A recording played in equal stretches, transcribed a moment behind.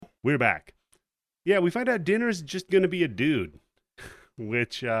We're back. Yeah, we find out dinner's just going to be a dude.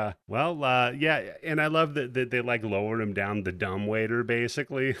 Which, yeah, and I love that they like lower him down the dumbwaiter,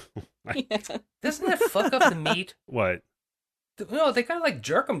 basically. Yeah. Doesn't that fuck up the meat? What? No, they kind of like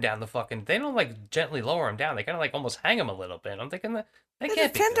jerk him down the fucking. They don't like gently lower him down. They kind of like almost hang him a little bit. I'm thinking that they They're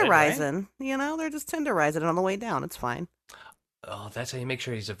can't just be good, right? tenderizing. You know, they're just tenderizing on the way down. It's fine. Oh, that's how you make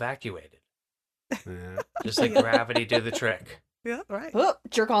sure he's evacuated. Yeah. Just like gravity do the trick. Yeah, right. Oh,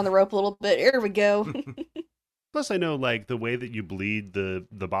 jerk on the rope a little bit. Here we go. Plus, I know, like, the way that you bleed the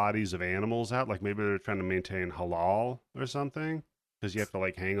bodies of animals out, like maybe they're trying to maintain halal or something, because you have to,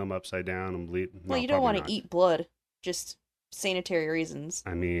 like, hang them upside down and bleed. Well, No, you don't probably want not. to eat blood. Just sanitary reasons.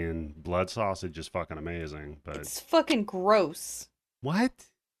 I mean, blood sausage is fucking amazing, but... It's fucking gross. What?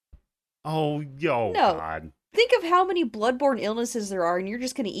 Oh, yo, No. God. Think of how many bloodborne illnesses there are, and you're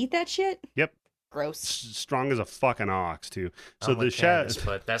just gonna eat that shit? Yep. Gross. Strong as a fucking ox, too. So I'm the with chef... Candace,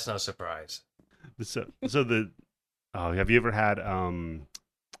 but that's no surprise. So the... Oh, have you ever had...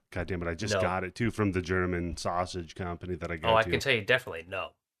 God damn it, I just No. got it, too, from the German sausage company that I go Oh, I to. can tell you definitely no.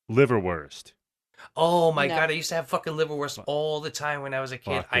 Liverwurst. Oh my No. god, I used to have fucking liverwurst all the time when I was a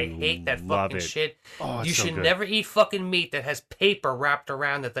kid. I Fucking hate that love fucking it. shit. Oh, it's You so should good. never eat fucking meat that has paper wrapped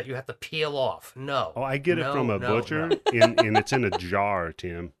around it that you have to peel off. No. Oh, I get it No, from a no, butcher, no. and it's in a jar,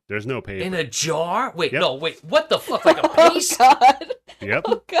 Tim. There's no paper. In a jar? Wait, Yep. no, wait. What the fuck? Like a Oh paste? god. Yep.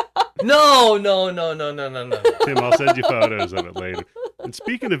 Oh god. No. Tim, I'll send you photos of it later. And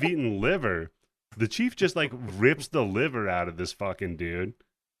speaking of eating liver, the chief just, like, rips the liver out of this fucking dude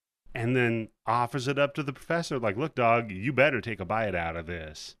and then offers it up to the professor. Like, look, dog, you better take a bite out of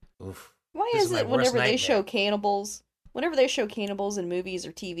this. Oof. Why This is is my it worst whenever they show nightmare. cannibals in movies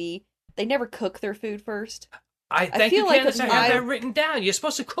or TV, they never cook their food first? I thank feel you, like Candace. I if have I- that written down. You're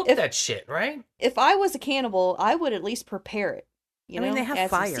supposed to cook if- that shit, right? If I was a cannibal, I would at least prepare it. You I mean, know, they have add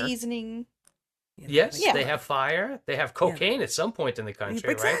fire. some seasoning. You know, Yes, Yeah. they have fire. They have cocaine at some point in the country,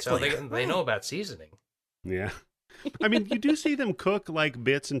 right? So Exactly, they know about seasoning. Yeah. I mean, you do see them cook, like,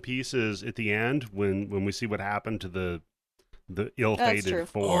 bits and pieces at the end when we see what happened to the true. ill-fated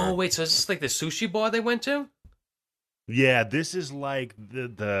four. Oh, wait, so is this like the sushi bar they went to? Yeah, this is like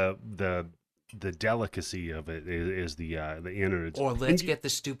the delicacy of it is the innards. Or And let's you- get the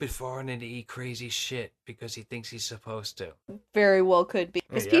stupid foreigner to eat crazy shit because he thinks he's supposed to. Very well could be.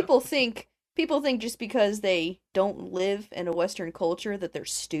 Because Yeah. people think just because they don't live in a Western culture that they're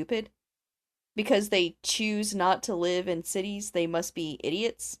stupid. Because they choose not to live in cities, they must be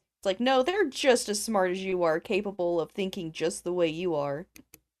idiots. It's like, no, they're just as smart as you are, capable of thinking just the way you are.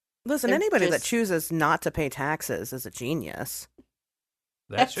 Listen, They're anybody that just- chooses not to pay taxes is a genius.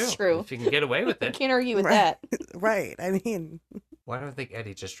 That's That's true. true. If you can get away with I it. can't argue with Right. that. Right. I mean, Why do I think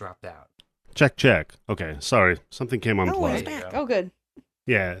Eddie just dropped out? Check. Okay, sorry. Something came Oh, unplugged. he's There you back. go. Oh, good.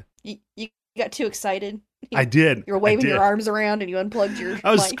 Yeah, You got too excited. I did. You were waving I did. your arms around and you unplugged your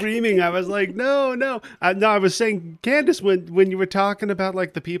I was mic. screaming. I was like, no. I was saying, Candace, when you were talking about,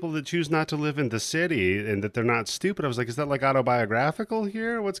 like, the people that choose not to live in the city and that they're not stupid, I was like, is that, like, autobiographical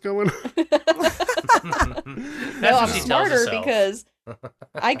here? What's going on? That's No, what I'm she tells smarter herself. because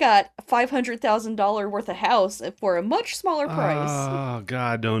I got $500,000 worth of house for a much smaller price. Oh,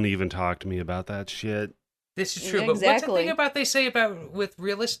 God, don't even talk to me about that shit. This is true. Yeah, But what's the exactly. thing about they say about with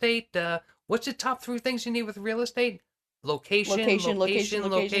real estate? What's the top 3 things you need with real estate? Location.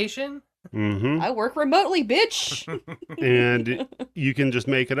 Location. Mm-hmm. I work remotely, bitch. And you can just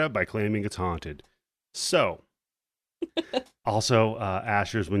make it up by claiming it's haunted. So, also,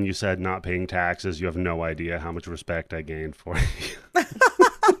 Ashers, when you said not paying taxes, you have no idea how much respect I gained for you.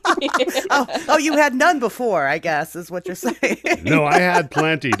 oh, you had none before, I guess, is what you're saying. No, I had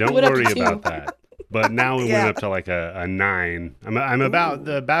plenty. Don't Went up to worry 2. about that. But now we Yeah. went up to like a 9. I'm about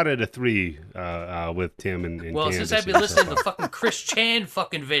at a 3 with Tim and Well, Candace since I've been so listening to far. fucking Chris Chan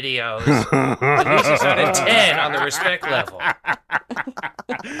fucking videos, at least it's at a 10 on the respect level.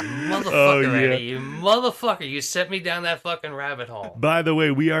 Motherfucker, Oh, yeah. Eddie, you motherfucker, you sent me down that fucking rabbit hole. By the way,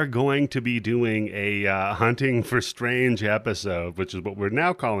 we are going to be doing a Hunting for Strange episode, which is what we're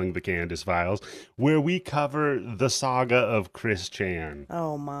now calling the Candace Files, where we cover the saga of Chris Chan.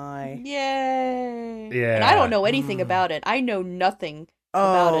 Oh, my. Yay. Yeah. And I don't know anything about it. I know nothing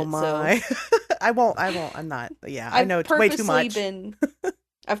about Oh, it. my. So I won't. I'm not. Yeah, I know it's way too much.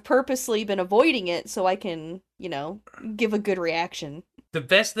 I've purposely been avoiding it so I can, give a good reaction. The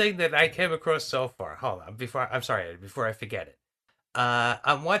best thing that I came across so far, hold on, before I forget it.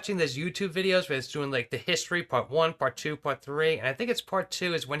 I'm watching these YouTube videos where it's doing like the history, part 1, part 2, part 3, and I think it's part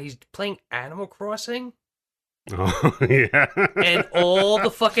 2 is when he's playing Animal Crossing. Oh, yeah. And all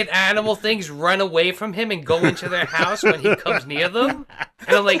the fucking animal things run away from him and go into their house when he comes near them.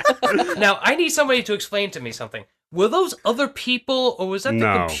 And I'm like, now I need somebody to explain to me something. Were those other people, or was that the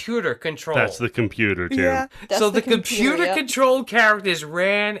No. computer control? That's the computer, Tim. Yeah. That's So the computer, computer yep. controlled characters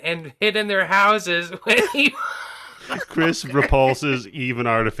ran and hid in their houses when he... Chris repulses even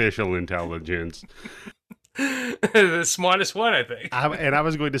artificial intelligence. The smartest one, I think. And I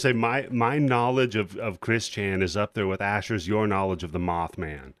was going to say, my knowledge of Chris Chan is up there with Asher's, your knowledge of the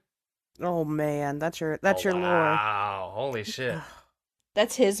Mothman. Oh man, that's your lore. Wow, holy shit.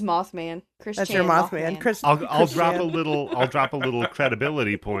 That's his Mothman. Chris That's Chan, your Mothman. Chris. I'll Chris drop Chan. a little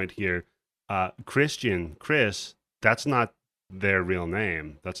credibility point here. Chris, that's not their real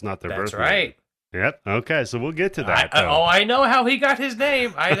name. That's not their That's birth right. name. Yep. Okay, so we'll get to that. though. I know how he got his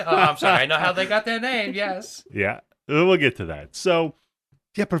name. I'm sorry, I know how they got their name, yes. Yeah, we'll get to that. So,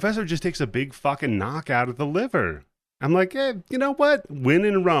 yeah, Professor just takes a big fucking knock out of the liver. I'm like, you know what? Win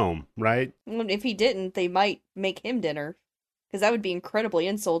in Rome, right? Well, if he didn't, they might make him dinner. Because that would be incredibly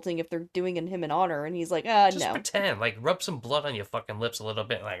insulting if they're doing him in honor, and he's like, Just no. pretend, like rub some blood on your fucking lips a little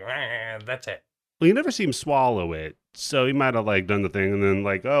bit, like, that's it. Well, you never see him swallow it, so he might have like done the thing and then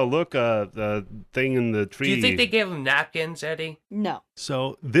like, oh look, the thing in the tree. Do you think they gave him napkins, Eddie? No.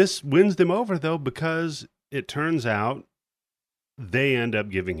 So this wins them over though, because it turns out they end up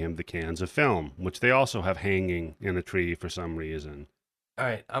giving him the cans of film, which they also have hanging in a tree for some reason. All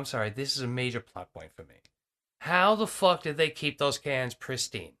right, I'm sorry. This is a major plot point for me. How the fuck did they keep those cans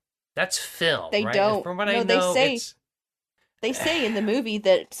pristine? That's film, They right? don't. From what No, I they know, say- it's... They say in the movie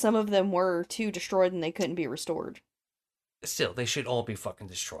that some of them were too destroyed and they couldn't be restored. Still, they should all be fucking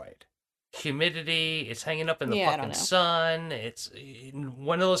destroyed. Humidity, it's hanging up in the Yeah, I don't fucking know. sun. It's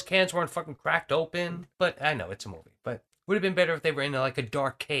one of those cans weren't fucking cracked open. But I know it's a movie. But would have been better if they were in like a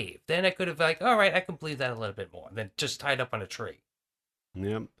dark cave. Then I could have like, all right, I can believe that a little bit more than just tied up on a tree.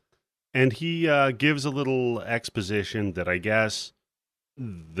 Yep. And he gives a little exposition that I guess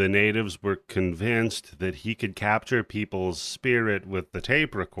the natives were convinced that he could capture people's spirit with the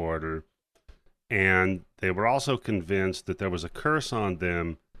tape recorder. And they were also convinced that there was a curse on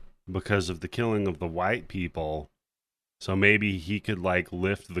them because of the killing of the white people. So maybe he could like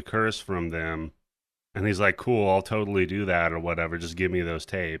lift the curse from them. And he's like, cool, I'll totally do that or whatever. Just give me those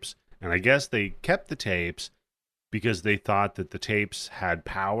tapes. And I guess they kept the tapes because they thought that the tapes had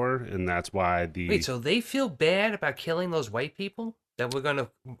power, and that's why the... Wait, so they feel bad about killing those white people that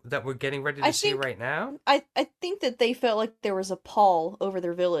we're getting ready to I see think- right now? I think that they felt like there was a pall over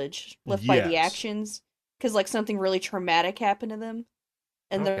their village left by the Yes. actions. Because like something really traumatic happened to them.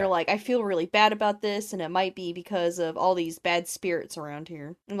 And Okay. they're like, I feel really bad about this, and it might be because of all these bad spirits around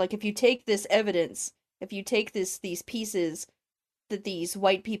here. And like, if you take this evidence, if you take these pieces that these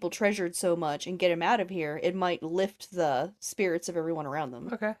white people treasured so much and get them out of here, it might lift the spirits of everyone around them.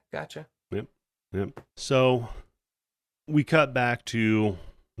 Okay, gotcha. Yep. So we cut back to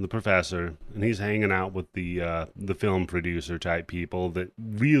the professor, and he's hanging out with the film producer type people that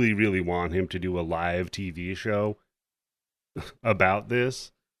really, really want him to do a live TV show about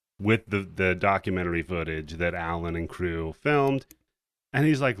this with the documentary footage that Alan and crew filmed. And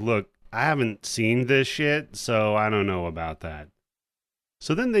he's like, look, I haven't seen this shit, so I don't know about that.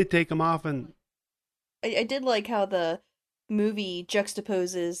 So then they take him off and... I did like how the movie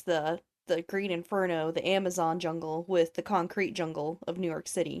juxtaposes the Green Inferno, the Amazon jungle, with the concrete jungle of New York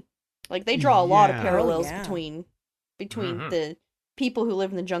City. Like, they draw a lot of Yeah. parallels Oh, yeah. between Mhm. the people who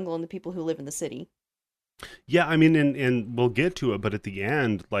live in the jungle and the people who live in the city. Yeah, I mean, and we'll get to it, but at the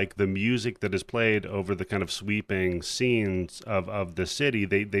end, like the music that is played over the kind of sweeping scenes of the city,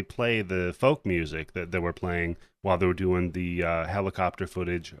 they play the folk music that they were playing while they were doing the helicopter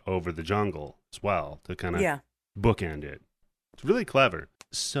footage over the jungle as well to kind of Yeah. bookend it. It's really clever.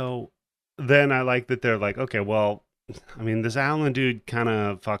 So then I like that they're like, okay, well, I mean, this Alan dude kind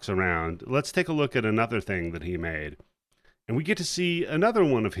of fucks around. Let's take a look at another thing that he made. And we get to see another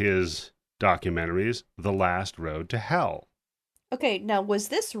one of his documentaries, The Last Road to Hell. Okay, now, was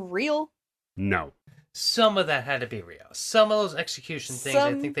this real? No. Some of that had to be real. Some of those execution things,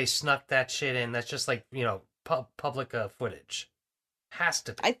 I Some- think they snuck that shit in. That's just like, public footage. Has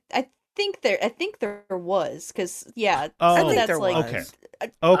to be. I think there was, because, yeah, Oh, some of I think that's there like... was. Okay.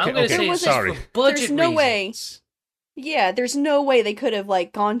 I'm Okay, gonna okay, say it's sorry. just for budget There's no way. reasons. Yeah, there's no way they could have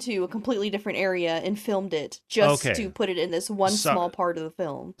like gone to a completely different area and filmed it just Okay. to put it in this one So- small part of the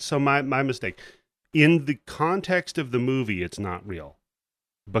film. So my mistake. In the context of the movie, it's not real.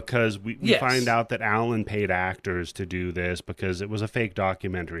 Because we Yes. find out that Alan paid actors to do this because it was a fake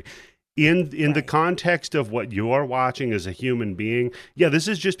documentary. In the Right. context of what you're watching as a human being, yeah, this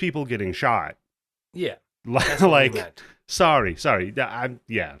is just people getting shot. Yeah. That's what we Like, meant. sorry.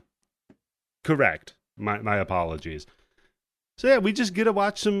 Yeah. Correct. My apologies. So yeah, we just get to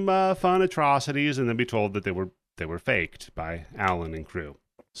watch some fun atrocities and then be told that they were faked by Alan and crew.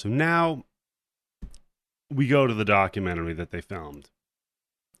 So now we go to the documentary that they filmed.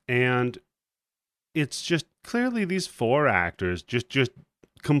 And it's just clearly these 4 actors just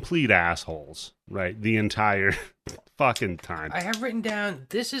complete assholes, right? The entire fucking time. I have written down,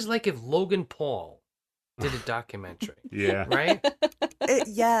 this is like if Logan Paul did a documentary. Yeah. Right?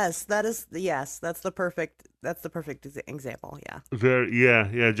 Yes, that's the perfect example. Yeah.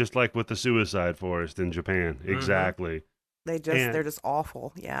 Yeah, just like with the suicide forest in Japan. Mm-hmm. Exactly. They're just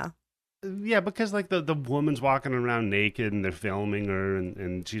awful. Yeah. Yeah, because like the woman's walking around naked and they're filming her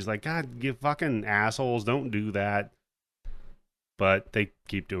and she's like, God, you fucking assholes, don't do that. But they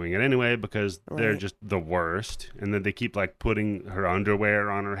keep doing it anyway because they're just the worst. And then they keep like putting her underwear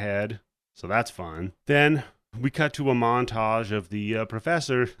on her head. So that's fun. Then we cut to a montage of the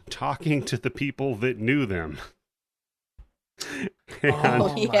professor talking to the people that knew them.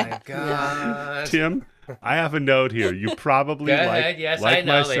 Oh yeah. my God. Tim, I have a note here. You probably Go ahead. Yes, like I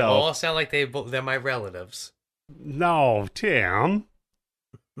know. myself. They all sound like they're my relatives. No, Tim.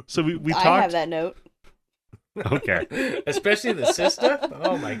 So we I talked. have that note. Okay. Especially the sister.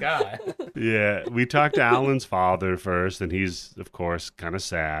 Oh my God. Yeah, we talked to Alan's father first, and he's of course kind of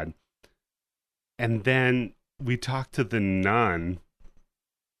sad. And then we talked to the nun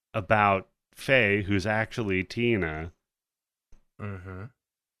about Faye, who's actually Tina. Mm-hmm.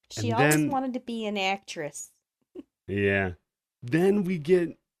 She And always then- wanted to be an actress. Yeah. Then we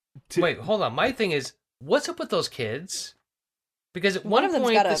get to Wait, hold on. My thing is, what's up with those kids? Because at One one of them's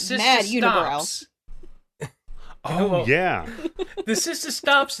point, got a the sister mad unibrow. stops. Oh Well, yeah. The sister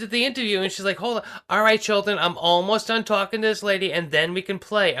stops at the interview and she's like, hold on. All right, children, I'm almost done talking to this lady and then we can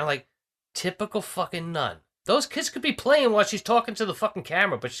play. And I'm like, typical fucking nun. Those kids could be playing while she's talking to the fucking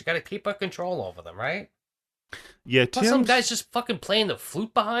camera, but she's got to keep her control over them, right? Yeah, Plus, some Tim's, guy's just fucking playing the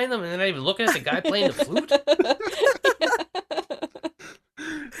flute behind them and they're not even looking at the guy playing the flute.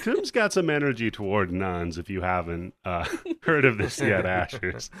 Tim's got some energy toward nuns, if you haven't heard of this yet,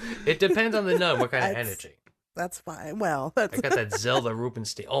 Ashers. It depends on the nun, what kind of That's- energy. That's fine. Well, I that's got that Zelda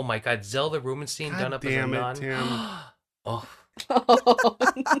Rubinstein. Oh my God, Zelda Rubinstein done God up as a damn it, nun. Tim. Oh,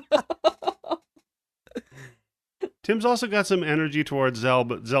 Tim's also got some energy towards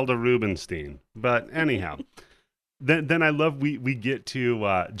Zelda Rubinstein. But anyhow, then I love we get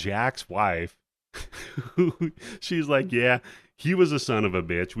to Jack's wife. Who she's like, yeah, he was a son of a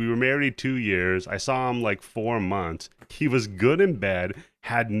bitch. We were married 2 years. I saw him like 4 months. He was good in bed,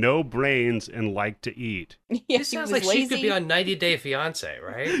 had no brains, and liked to eat. Yeah, this he sounds was like she could lazy. be on 90 Day Fiance,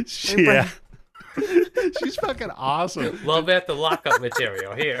 right? Yeah. She's fucking awesome. Love after lockup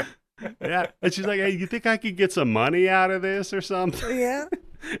material here. Yeah. And she's like, hey, you think I could get some money out of this or something? yeah.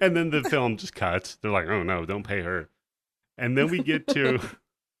 And then the film just cuts. They're like, oh no, don't pay her. And then we get to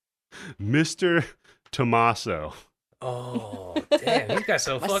Mr. Tommaso. Oh, damn, he's got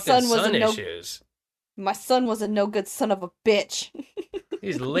some My fucking son was son a no- issues. My son was a no good son of a bitch.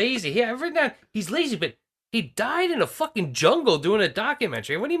 He's lazy. Yeah, I've written down he's lazy, but he died in a fucking jungle doing a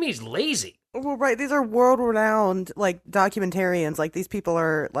documentary. What do you mean he's lazy? Well, right. These are world-renowned like documentarians. Like these people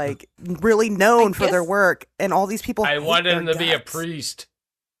are like really known for their guess- work, and all these people. I hate wanted their him to be a guts. priest.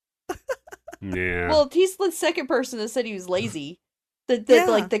 Yeah. Well, he's the second person that said he was lazy.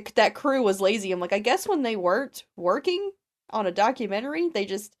 Yeah. That crew was lazy. I'm like, I guess when they weren't working on a documentary, they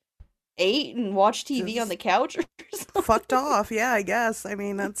just ate and watched TV on the couch or something. Fucked off. Yeah, I guess. I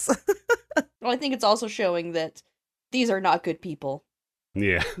mean, that's Well, I think it's also showing that these are not good people.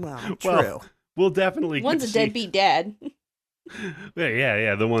 Yeah. well, Well, true. We'll definitely One's a see- deadbeat dad.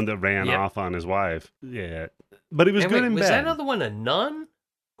 Yeah, the one that ran Yep. off on his wife. Yeah. But he was And good wait, in was bed. that other one a nun?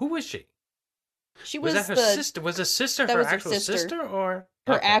 Who was she? She Was was that her the sister? Was a sister that her was her actual sister. sister or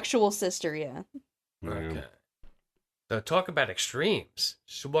her Okay. actual sister. Yeah. Yeah. Okay. So talk about extremes.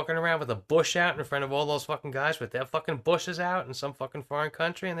 She's walking around with a bush out in front of all those fucking guys with their fucking bushes out in some fucking foreign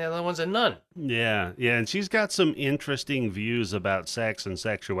country, and the other one's a nun. Yeah, and she's got some interesting views about sex and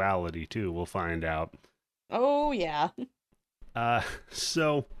sexuality too. We'll find out. Oh yeah.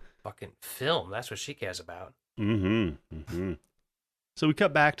 So, Fucking film. That's what she cares about. So we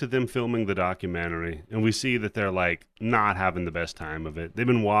cut back to them filming the documentary, and we see that they're like not having the best time of it. They've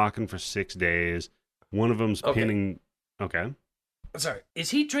been walking for 6 days. One of them's Okay. pinning. Okay. Sorry,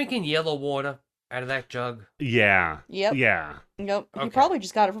 is he drinking yellow water out of that jug? Yeah. Yep. Yeah. Nope. He Okay. probably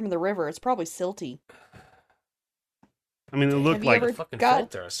just got it from the river. It's probably silty. I mean, it looked you like ever A fucking got-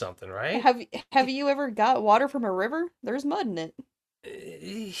 filter or something, right? Have you ever got water from a river? There's mud in it.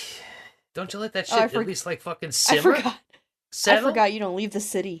 Don't you let that Oh, I shit at forg- least like fucking I simmer? forgot. Settle? I forgot you don't leave the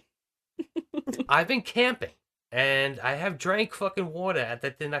city. I've been camping. and I have drank fucking water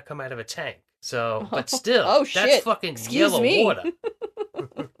that did not come out of a tank. So, but still, Oh, that's shit. fucking Excuse yellow me. water.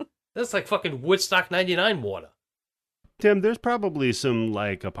 That's like fucking Woodstock 99 water. Tim, there's probably some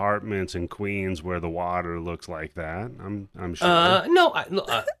like apartments in Queens where the water looks like that. I'm sure. No,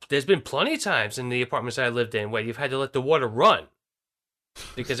 there's been plenty of times in the apartments I lived in where you've had to let the water run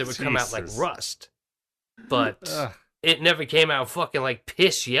because it would come out like Jesus. rust. But Ugh. it never came out fucking like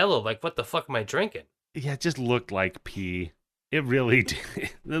piss yellow. Like, what the fuck am I drinking? Yeah, it just looked like pee. It really did.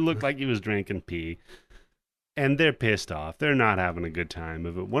 It looked like he was drinking pee. And they're pissed off. They're not having a good time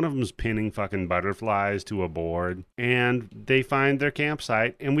of it. One of them's pinning fucking butterflies to a board, and they find their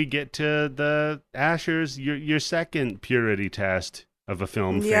campsite, and we get to the Asher's, your second purity test of a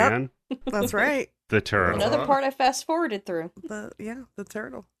film Yep. fan, That's right. the turtle. Another part I fast forwarded through. The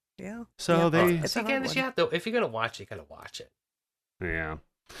turtle. Yeah. So Yeah. they, It's a See, hard Candace, one. you have to, if you're going to watch it, you got to watch it. yeah.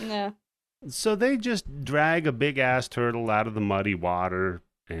 Yeah. So they just drag a big ass turtle out of the muddy water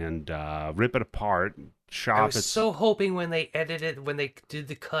and rip it apart, I chop was it. so hoping when they edited, when they did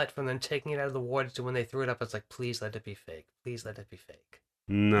the cut from them taking it out of the water to when they threw it up, it's like, please let it be fake. Please let it be fake.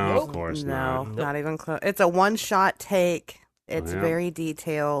 No, Nope. of course No, not. not even close. It's a one-shot take. It's Yeah. very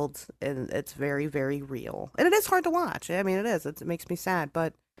detailed and it's very, very real. And it is hard to watch. I mean, it is. It makes me sad,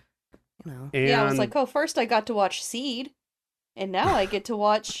 but you know. And Yeah, I was like, oh, first I got to watch Seed, and now I get to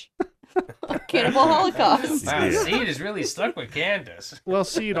watch Cannibal Holocaust. Wow, Yeah. Seed is really stuck with Candace. well,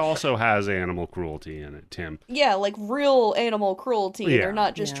 Seed also has animal cruelty in it, Tim. Yeah, like real animal cruelty. Yeah. They're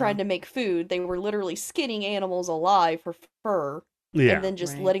not just Yeah. trying to make food. They were literally skinning animals alive for fur Yeah. and then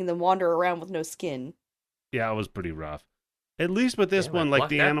just Right. letting them wander around with no skin. Yeah, it was pretty rough. At least with this Damn, I one, like blocked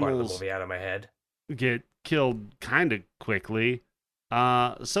the that part of the animals movie out of my head. get killed kind of quickly.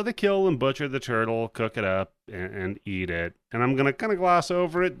 So they kill and butcher the turtle, cook it up, and eat it. And I'm gonna kind of gloss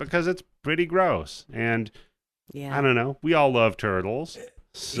over it because it's pretty gross. And Yeah. I don't know, we all love turtles.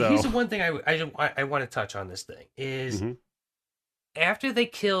 So Here's the one thing I want to touch on this thing is Mhm. after they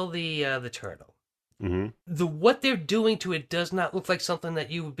kill the turtle, Mhm. what they're doing to it does not look like something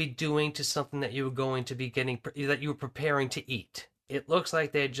that you would be doing to something that you were going to be that you were preparing to eat. It looks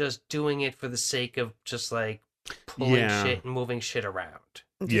like they're just doing it for the sake of just like pulling Yeah. shit and moving shit around.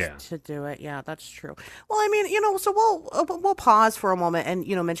 Just Yeah. to do it. Yeah, that's true. Well, I mean, so we'll pause for a moment and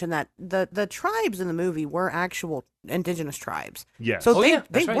mention that the tribes in the movie were actual indigenous tribes. Yes. So Oh, they yeah,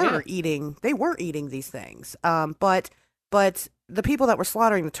 that's right, were eating these things. But the people that were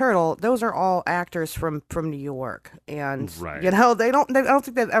slaughtering the turtle, those are all actors from New York, and Right. I don't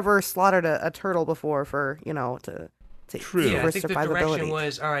think they've ever slaughtered a turtle before for to True. Yeah, for I think the survivability. direction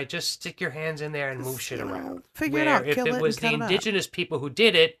was, all right, just stick your hands in there and move Just, shit you know, around. figure it Where out, if kill it it and was the cut it up. indigenous people who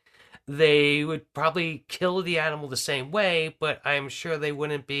did it, they would probably kill the animal the same way, but I'm sure they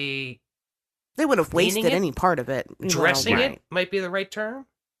wouldn't be They would have cleaning wasted it? any part of it. dressing right. it. Might be the right term.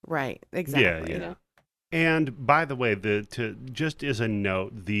 Right. Exactly. Yeah. And by the way, just as a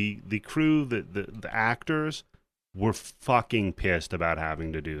note, the crew, the actors were fucking pissed about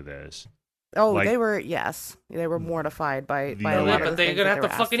having to do this. Oh, Like- they were mortified by The- a Oh, lot yeah, of but the they're things gonna that have they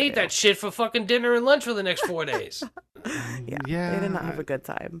to were fucking asked eat to that shit for fucking dinner and lunch for the next 4 days. do. Yeah, Yeah, they did not have a good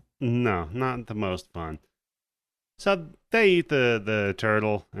time. No, not the most fun. So they eat the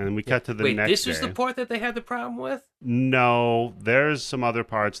turtle, and we cut to the Wait, next this day. was the part that they had the problem with? No, there's some other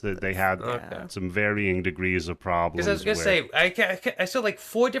parts that they had Okay. some varying degrees of problems. Because I was gonna with. say, I saw like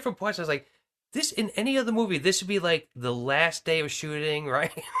 4 different parts. I was like, this in any other movie, this would be like the last day of shooting,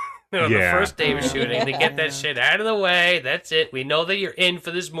 right? Yeah. The first day of shooting to get Yeah. that shit out of the way. That's it. We know that you're in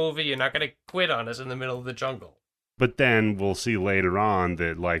for this movie. You're not gonna quit on us in the middle of the jungle. But then we'll see later on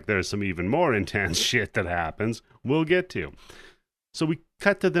that like there's some even more intense shit that happens. We'll get to. So we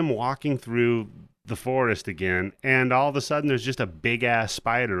cut to them walking through the forest again, and all of a sudden there's just a big ass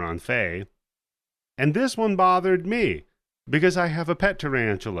spider on Faye. And this one bothered me because I have a pet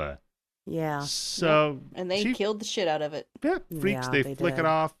tarantula. Yeah. So And they she, killed the shit out of it. yeah, freaks. Yeah, they they flick did. it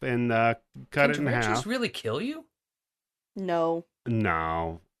off and cut it in tarantulas half. really kill you? No.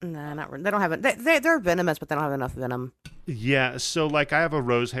 No. Nah, not really. They don't have it. They're venomous, but they don't have enough venom. Yeah, so like I have a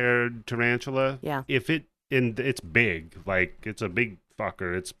rose-haired tarantula. Yeah. It's big, like it's a big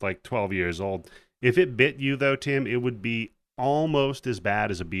fucker. It's like 12 years old. If it bit you though, Tim, it would be almost as bad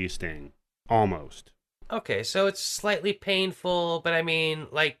as a bee sting. Almost. Okay, so it's slightly painful, but I mean,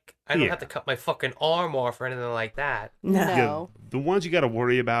 like, I don't Yeah. have to cut my fucking arm off or anything like that. No. No. The ones you got to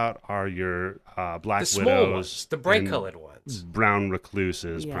worry about are your black The small widows, ones, the bright and colored ones. brown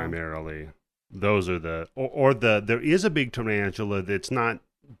recluses Yeah. primarily. Those are there is a big tarantula that's not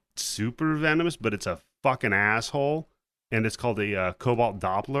super venomous, but it's a fucking asshole, and it's called a cobalt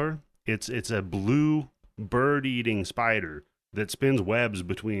Doppler. It's a blue bird-eating spider that spins webs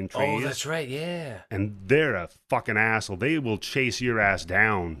between trees. Oh, that's right, yeah. And they're a fucking asshole. They will chase your ass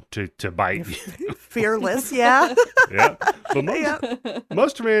down to bite you. Fearless, yeah. Yeah. But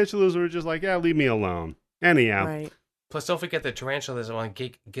most tarantulas were just like, yeah, leave me alone. Anyhow. Right. Plus, don't forget the tarantulas on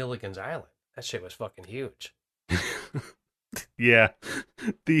Gilligan's Island. That shit was fucking huge. Yeah.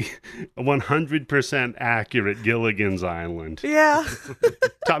 The 100% accurate Gilligan's Island. Yeah.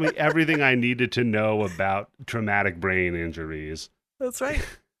 Taught me everything I needed to know about traumatic brain injuries. That's right.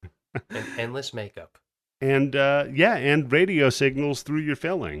 And endless makeup. And and radio signals through your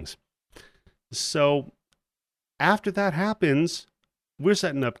fillings. So after that happens, we're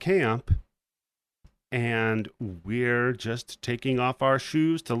setting up camp and we're just taking off our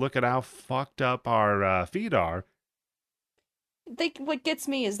shoes to look at how fucked up our feet are. What gets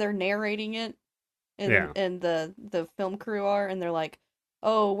me is they're narrating it, and the film crew are, and they're like,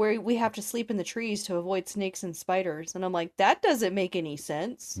 "Oh, we have to sleep in the trees to avoid snakes and spiders," and I'm like, that doesn't make any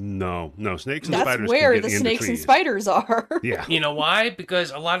sense. No, snakes and That's spiders. where can get the into snakes and trees. spiders are. Yeah. You know why?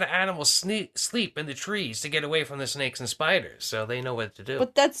 Because a lot of animals sleep in the trees to get away from the snakes and spiders, so they know what to do.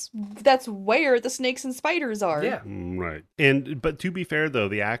 But that's where the snakes and spiders are. Yeah. Right. But to be fair, though,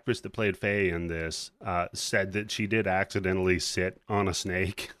 the actress that played Faye in this said that she did accidentally sit on a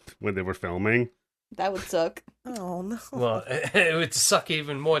snake when they were filming. That would suck. Oh, no. Well, it would suck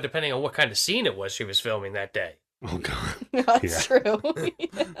even more depending on what kind of scene it was she was filming that day. Oh, God. That's true.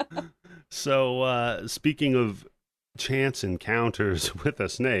 So, speaking of chance encounters with a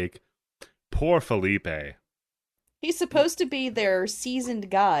snake, poor Felipe. He's supposed to be their seasoned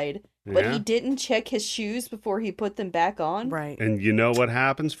guide, but Yeah? he didn't check his shoes before he put them back on. Right. And you know what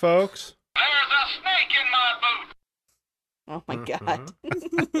happens, folks? There's a snake in my boot. Oh my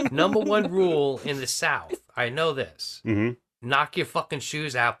god. Number one rule in the South, I know this. Mm-hmm. Knock your fucking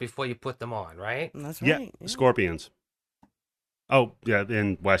shoes out before you put them on, right? That's Yeah, right. scorpions. Oh, yeah,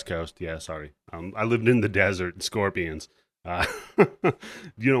 in West Coast. Yeah, sorry. I lived in the desert, scorpions.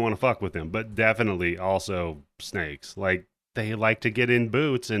 You don't want to fuck with them, but definitely also snakes. Like, they like to get in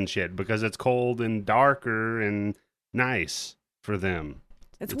boots and shit because it's cold and darker and nice for them.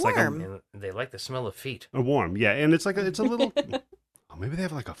 It's It's like a- warm. And they like the smell of feet. Or warm, yeah. And it's a little, oh, maybe they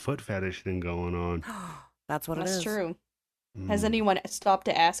have like a foot fetish thing going on. That's what it is. That's true. Has Mm, anyone stopped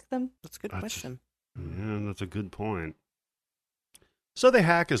to ask them? That's a good That's- question. Yeah, that's a good point. So they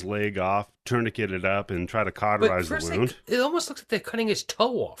hack his leg off, tourniquet it up, and try to But cauterize the first, wound. it almost looks like they're cutting his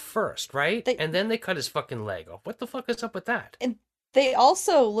toe off first, right? They- And then they cut his fucking leg off. What the fuck is up with that? They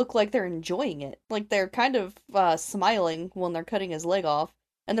also look like they're enjoying it. Like they're kind of smiling when they're cutting his leg off.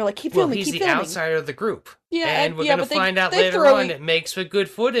 And they're like, keep Well, filming, he's keep the filming. outsider of the group. Yeah, and we're yeah, going to but find out they later throw on it- it makes for good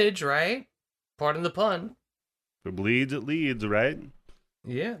footage, right? Pardon the pun. If it bleeds, it leads, right?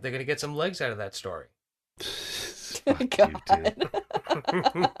 Yeah, they're going to get some legs out of that story. Fuck you, God. dude.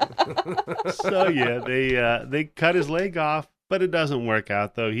 So yeah, they cut his leg off, but it doesn't work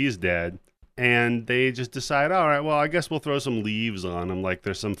out though. He's dead. And they just decide, all right, well, I guess we'll throw some leaves on him like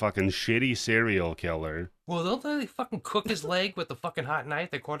there's some fucking shitty serial killer. Well, don't they fucking cook his leg with the fucking hot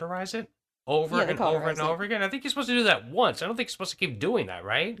knife? They cauterize it over Yeah, they and over cauterize and it. over again. I think you're supposed to do that once. I don't think you're supposed to keep doing that,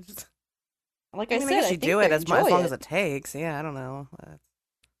 right? Like I I mean, said, I guess I you think do it they as enjoy long as it takes. Yeah, I don't know.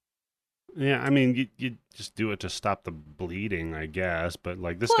 Yeah, I mean, you just do it to stop the bleeding, I guess. But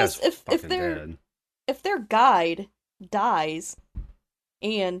like this Plus, guy's if fucking they're- dead. If their guide dies,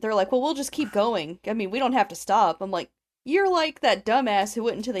 and they're like, well, we'll just keep going. I mean, we don't have to stop. I'm like, you're like that dumbass who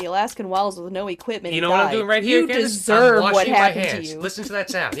went into the Alaskan wilds with no equipment. You and know what I'm died. doing right here? You Candace? deserve I'm what washing my happened to hands. you. Listen to that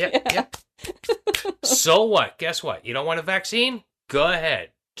sound. Yep, Yeah. yep. So what? Guess what? You don't want a vaccine? Go ahead.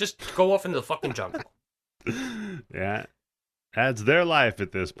 Just go off into the fucking jungle. Yeah, that's their life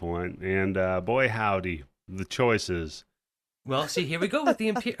at this point. And boy, howdy, the choices. Well, see, here we go with the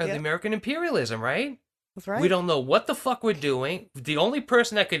Yeah. the American imperialism, right? That's right. We don't know what the fuck we're doing. The only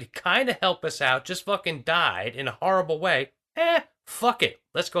person that could kind of help us out just fucking died in a horrible way. Fuck it.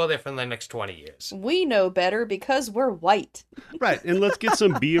 Let's go there for the next 20 years. We know better because we're white. Right, and let's get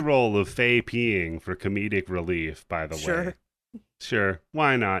some B-roll of Faye peeing for comedic relief, by the way. Sure. Sure,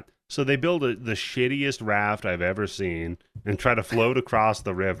 why not? So they build the shittiest raft I've ever seen and try to float across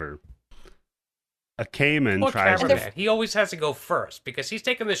the river. A caiman Poor tries to... cameraman. He always has to go first because he's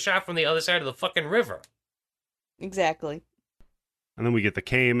taking the shot from the other side of the fucking river. Exactly. And then we get the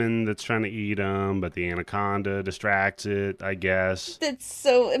caiman that's trying to eat him, but the anaconda distracts it, I guess. That's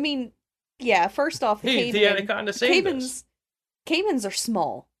so. I mean, yeah. First off, Hey, the anaconda saved us. Caimans are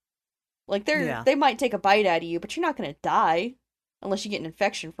small. Like Yeah. they might take a bite out of you, but you're not gonna die unless you get an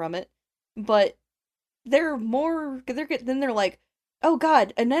infection from it. But they're more. Then they're like, oh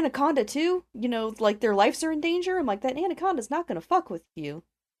god, an anaconda too? You know, like their lives are in danger? I'm like, that anaconda's not gonna fuck with you.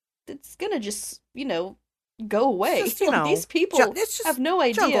 It's gonna just, go away. just, Like, these people it's just have no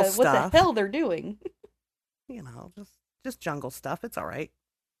jungle idea what the stuff. hell they're doing. Just jungle stuff. It's all right.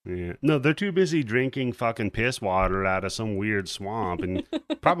 Yeah. No, they're too busy drinking fucking piss water out of some weird swamp and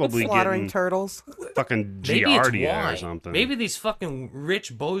probably Slaughtering getting turtles. fucking Maybe it's giardia or wine. something. Maybe these fucking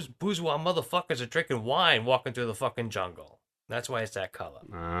rich bourgeois motherfuckers are drinking wine walking through the fucking jungle. That's why it's that color.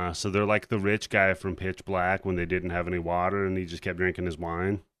 So they're like the rich guy from Pitch Black when they didn't have any water and he just kept drinking his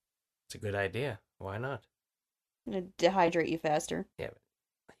wine. It's a good idea. Why not? Gonna dehydrate you faster. Yeah,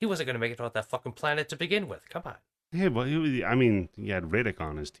 but he wasn't going to make it off that fucking planet to begin with. Come on. Yeah, but he had Riddick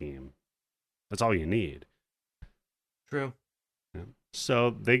on his team. That's all you need. True. Yeah.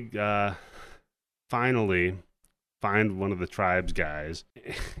 So they finally find one of the tribe's guys,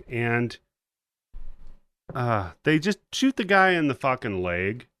 and they just shoot the guy in the fucking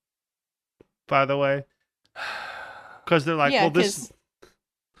leg. By the way, because they're like, Yeah, well, this.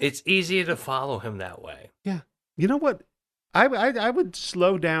 It's easier to follow him that way. Yeah, you know what? I would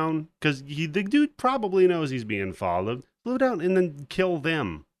slow down because the dude probably knows he's being followed. Slow down and then kill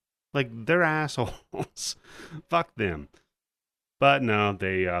them. Like, they're assholes. Fuck them. But no,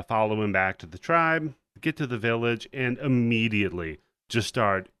 they follow him back to the tribe, get to the village, and immediately just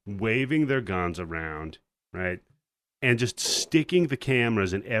start waving their guns around, right? And just sticking the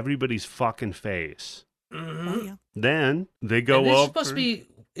cameras in everybody's fucking face. Mm-hmm. Oh, yeah. Then they go And this is over. supposed to be.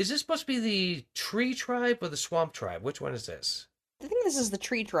 Is this supposed to be the tree tribe or the swamp tribe? Which one is this? I think this is the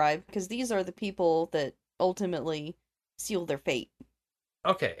tree tribe, because these are the people that ultimately seal their fate.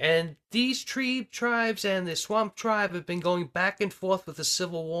 Okay, and these tree tribes and the swamp tribe have been going back and forth with the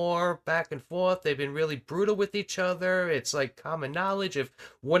Civil War, back and forth. They've been really brutal with each other. It's like common knowledge. If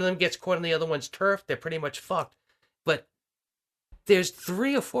one of them gets caught on the other one's turf, they're pretty much fucked. But there's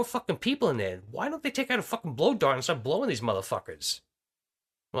 3 or 4 fucking people in there. Why don't they take out a fucking blow dart and start blowing these motherfuckers?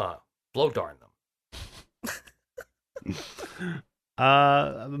 Well, blow darn them.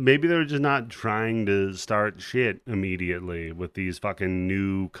 Maybe they're just not trying to start shit immediately with these fucking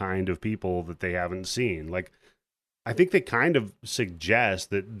new kind of people that they haven't seen. Like, I think they kind of suggest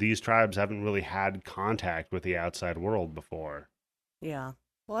that these tribes haven't really had contact with the outside world before. Yeah.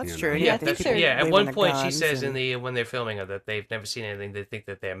 Well, that's You true. know. And Yeah, I they think keep they're- At waving one their point she guns says and- when they're filming it that they've never seen anything. They think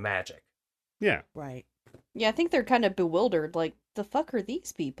that they're magic. Yeah. Right. Yeah, I think they're kind of bewildered. Like, the fuck are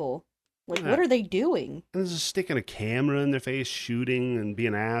these people? Like, Yeah. what are they doing? And just sticking a camera in their face, shooting and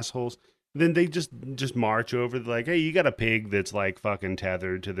being assholes. Then they just march over, like, hey, you got a pig that's like fucking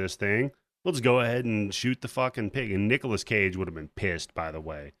tethered to this thing. Let's go ahead and shoot the fucking pig. And Nicolas Cage would have been pissed, by the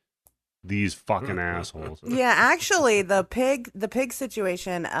way. These fucking assholes. Yeah, actually, the pig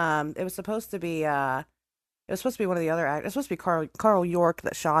situation. It was supposed to be one of the other actors. It was supposed to be Carl York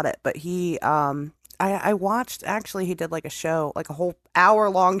that shot it, but he I watched, actually, he did like a show, like a whole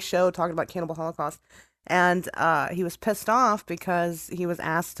hour-long show talking about Cannibal Holocaust, and he was pissed off because he was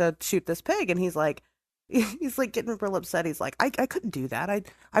asked to shoot this pig, and he's like getting real upset. He's like, I couldn't do that.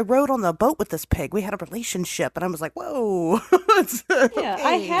 I rode on the boat with this pig. We had a relationship, and I was like, whoa. Yeah,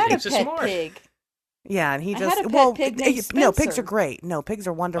 I had a Pigs are pet smart. pig. Yeah, and he I just had a pet pig named no, pigs Spencer. are great. No, pigs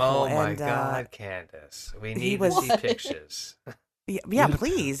are wonderful. Oh my and, God, Candace, we he need to was- see What? pictures. Yeah,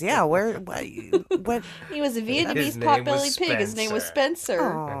 please. Yeah, what? He was a Vietnamese His name potbelly was pig. His name was Spencer.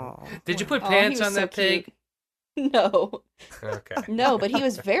 Oh, Did you put Oh, pants he was on so that pig? cute. No, Okay. no, but he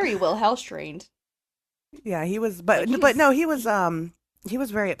was very well house trained. yeah, he was, Like, but no, he was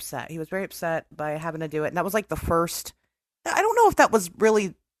very upset. He was very upset by having to do it, and that was like the first. I don't know if that was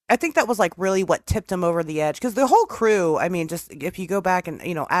really. I think that was like really what tipped him over the edge, because the whole crew. I mean, just if you go back and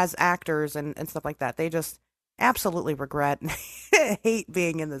as actors and stuff like that, they just absolutely regret and hate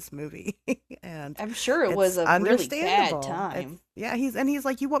being in this movie. And I'm sure it it's was a really understandable. bad time. He's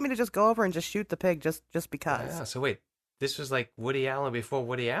like, you want me to just go over and just shoot the pig just because? Yeah, so wait, this was like Woody Allen before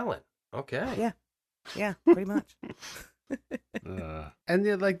Woody Allen. Okay. Yeah, pretty much. And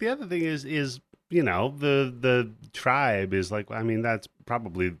then, like, the other thing is the tribe is like, I mean, that's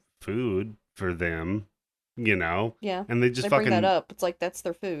probably food for them, Yeah, and they just they fucking bring that up. It's like that's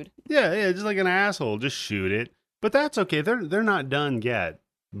their food. yeah, just like an asshole, just shoot it. But that's okay. They're not done yet,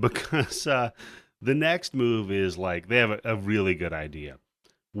 because the next move is like they have a really good idea.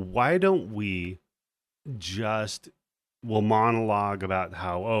 Why don't we just monologue about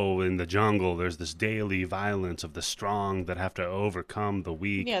how in the jungle there's this daily violence of the strong that have to overcome the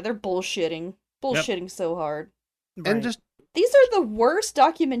weak. Yeah, they're bullshitting so hard. And Right. just These are the worst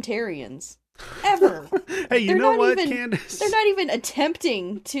documentarians ever. hey, you They're know not what, even- Candace? They're not even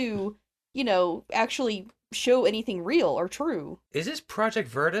attempting to, actually show anything real or true. Is this Project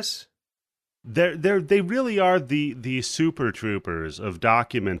Virtus? They really are the super troopers of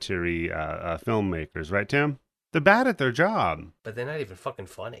documentary filmmakers, right, Tim? They're bad at their job. But they're not even fucking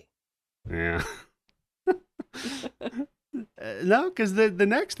funny. Yeah. No, because the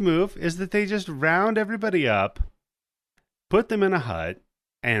next move is that they just round everybody up, put them in a hut,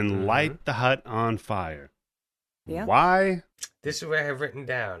 and light the hut on fire. Yeah. Why? This is where I have written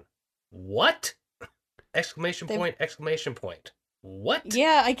down. What? Exclamation point, exclamation point. What?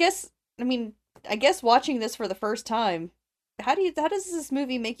 Yeah, I guess watching this for the first time, how does this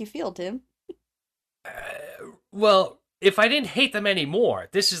movie make you feel, Tim? Well, if I didn't hate them anymore,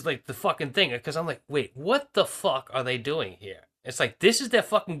 this is like the fucking thing. Because I'm like, wait, what the fuck are they doing here? It's like, this is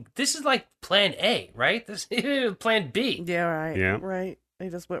like plan A, right? This is plan B. Yeah, right. Yeah. Right. They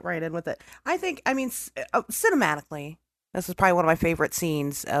just went right in with it. Cinematically, this is probably one of my favorite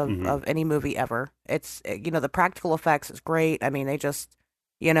scenes of any movie ever. It's, the practical effects is great. I mean, they just,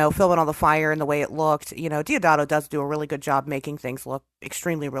 filming all the fire and the way it looked. Deodato does do a really good job making things look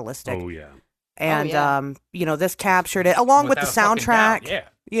extremely realistic. Oh, yeah. And, this captured it along with the soundtrack,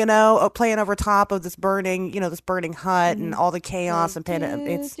 playing over top of this burning hut and all the chaos and pain.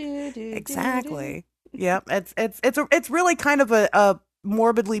 It's exactly. Yep. It's really kind of a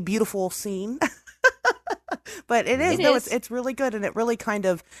morbidly beautiful scene. But it's really good. And it really kind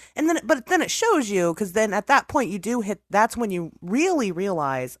of, but then it shows you, because then at that point that's when you really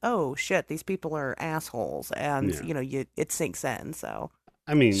realize, oh shit, these people are assholes. And, it sinks in. So.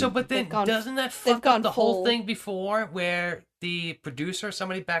 I mean, but then doesn't that fuck up the whole thing before, where the producer,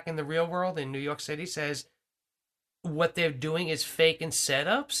 somebody back in the real world in New York City, says what they're doing is fake and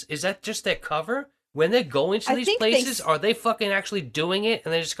setups? Is that just their cover? When they're going to these places, are they fucking actually doing it?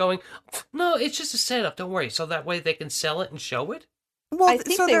 And they're just going, no, it's just a setup, don't worry. So that way they can sell it and show it? Well, I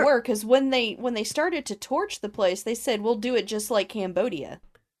think they were, because when they started to torch the place, they said, we'll do it just like Cambodia.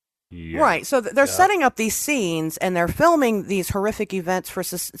 Yeah. Right, so they're setting up these scenes and they're filming these horrific events for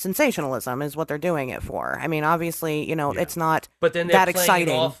sensationalism is what they're doing it for. I mean, obviously, it's not that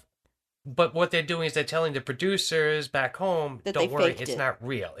exciting. But what they're doing is they're telling the producers back home, that don't worry, it's not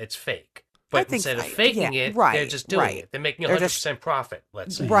real, it's fake. But instead of faking it, they're just doing it. They're making 100% profit,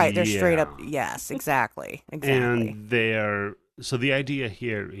 let's say. Right, they're straight up, yes, exactly. And so the idea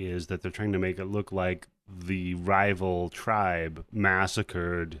here is that they're trying to make it look like the rival tribe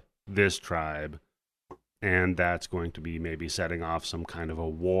massacred this tribe, and that's going to be maybe setting off some kind of a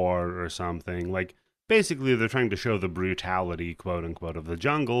war or something. Like, basically they're trying to show the brutality, quote unquote, of the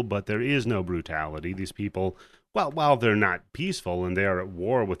jungle, but there is no brutality. These people, well, while they're not peaceful and they are at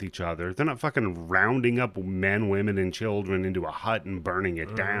war with each other, they're not fucking rounding up men, women, and children into a hut and burning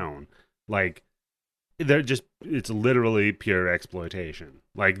it down. Like, it's literally pure exploitation.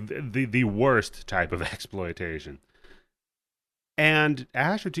 Like, the worst type of exploitation. And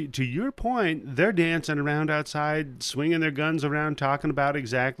Asher, to your point, they're dancing around outside, swinging their guns around, talking about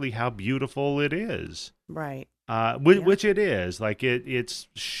exactly how beautiful it is. Right. Which it is. Like, it's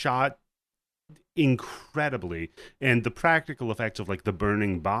shot incredibly. And the practical effects of, like, the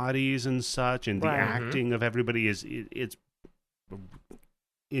burning bodies and such, and the acting of everybody it's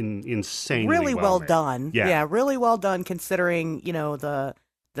insanely really well done. Yeah, really well done considering,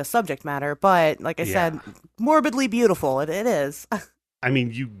 the subject matter, but like I said, morbidly beautiful. It is. I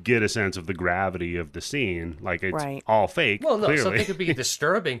mean, you get a sense of the gravity of the scene. Like, it's all fake. Well, no, clearly. something could be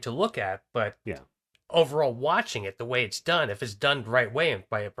disturbing to look at, but overall, watching it the way it's done, if it's done the right way and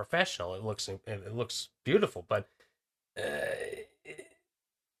by a professional, it looks beautiful. But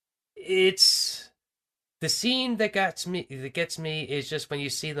it's the scene that gets me is just when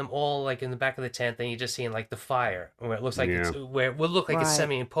you see them all like in the back of the tent, then you're just seeing like the fire, where it looks like where it would look like it's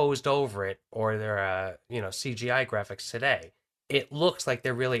semi-imposed over it, or they're CGI graphics today. It looks like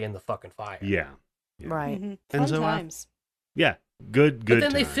they're really in the fucking fire. Yeah. Right. Mm-hmm. Fun times. Good. But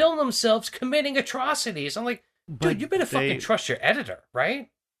then they film themselves committing atrocities. I'm like, dude, you better fucking trust your editor,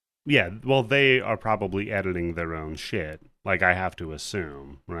 right? Yeah. Well, they are probably editing their own shit. Like, I have to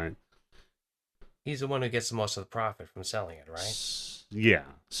assume, right? He's the one who gets the most of the profit from selling it, right? Yeah.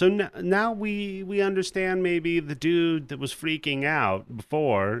 So now we understand maybe the dude that was freaking out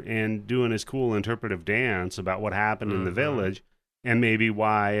before and doing his cool interpretive dance about what happened in the village, and maybe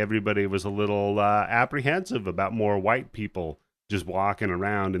why everybody was a little apprehensive about more white people just walking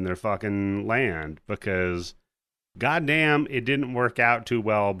around in their fucking land, because goddamn, it didn't work out too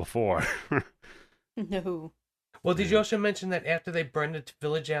well before. No. Well, did you also mention that after they burned the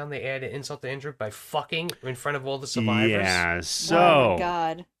village down, they added insult to injury by fucking in front of all the survivors? Yeah, so oh my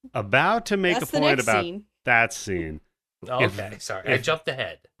God. About to make That's a point the next about scene. that scene. Okay, sorry. I jumped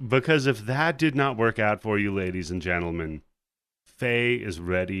ahead. Because if that did not work out for you, ladies and gentlemen, Faye is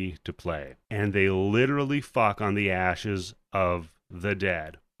ready to play. And they literally fuck on the ashes of the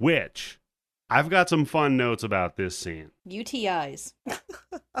dead, which I've got some fun notes about this scene. UTIs.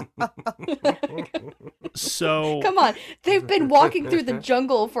 So Come on. They've been walking through the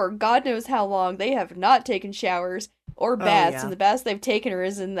jungle for God knows how long. They have not taken showers or baths, yeah. and the baths they've taken her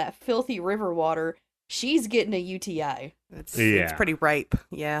is in that filthy river water. She's getting a UTI. It's pretty ripe.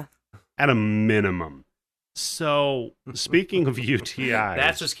 Yeah. at a minimum. So speaking of UTIs,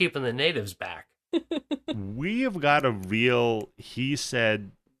 That's what's keeping the natives back. we have got a real he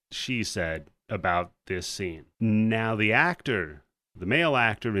said, she said about this scene. Now, the male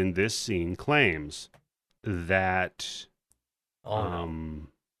actor in this scene claims that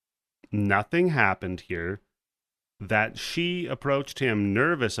nothing happened here, that she approached him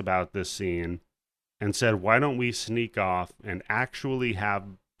nervous about this scene and said, why don't we sneak off and actually have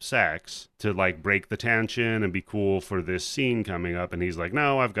sex to like break the tension and be cool for this scene coming up? And he's like,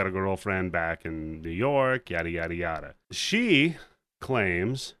 no, I've got a girlfriend back in New York, yada, yada, yada. She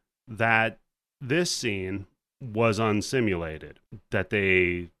claims that this scene was unsimulated, that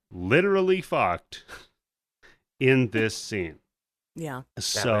they literally fucked in this scene. Yeah.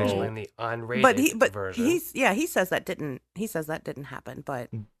 So in the unrated version. he says that didn't happen, but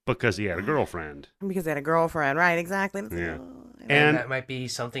because he had a girlfriend. because he had a girlfriend, right? Exactly. Yeah. And that might be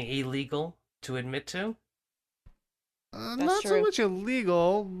something illegal to admit to. Not so true. much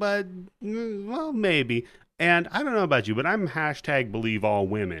illegal, but well, maybe. And I don't know about you, but I'm hashtag believe all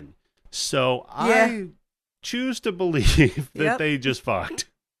women. So I choose to believe that they just fucked.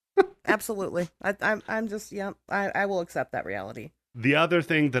 Absolutely. I'm just I will accept that reality. The other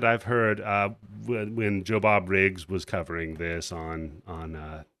thing that I've heard when Joe Bob Riggs was covering this on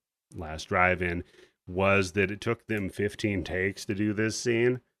Last Drive-In was that it took them 15 takes to do this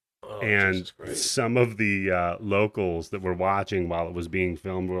scene. Oh, And some of the locals that were watching while it was being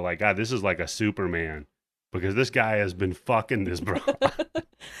filmed were like, God, this is like a Superman. Because this guy has been fucking this broad.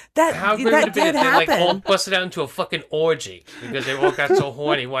 How great would that it be if did they like all happen. busted out into a fucking orgy because they all got so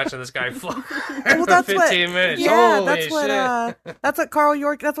horny watching this guy fuck Well, for that's 15 minutes. Yeah, Holy that's shit. that's what Carl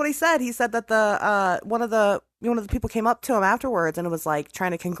York. That's what he said. He said that the one of the people came up to him afterwards and it was like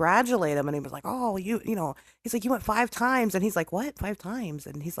trying to congratulate him, and he was like, "Oh, you know," he's like, "You went 5 times," and he's like, "What? 5 times?"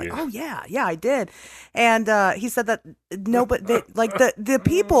 And he's like, "Oh yeah, I did." And he said that like the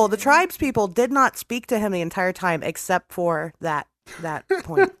people, the tribes people, did not speak to him the entire time except for that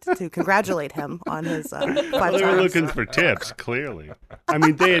point to congratulate him on his 5 They times. were looking for tips, clearly. I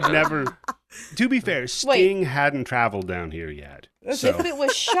mean, they had never... To be fair, Sting hadn't traveled down here yet. So. If it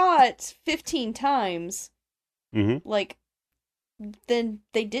was shot 15 times, like, then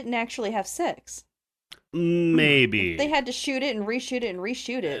they didn't actually have sex. Maybe. They had to shoot it and reshoot it and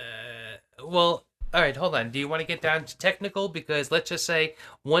reshoot it. Well, all right, hold on. Do you want to get down to technical? Because let's just say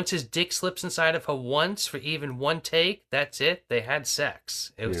once his dick slips inside of her once for even one take, that's it. They had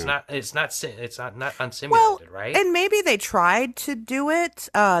sex. It's not unsimulated, right? And maybe they tried to do it.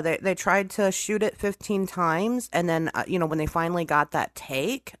 They tried to shoot it 15 times, and then when they finally got that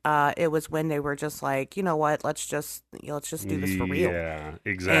take, it was when they were just like, you know what, let's just do this for real. Yeah,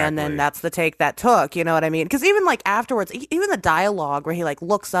 exactly. And then that's the take that took. You know what I mean? Because even like afterwards, even the dialogue where he like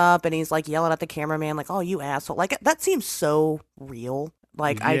looks up and he's like yelling at the cameraman, like, "Oh, you asshole!" Like that seems so real.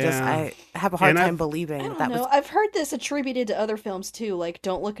 Like I have a hard time believing I don't that know. was. I've heard this attributed to other films too, like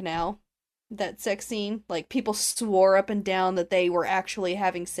Don't Look Now. That sex scene, like people swore up and down that they were actually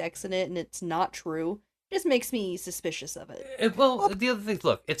having sex in it, and it's not true. It just makes me suspicious of it. Well, the other thing,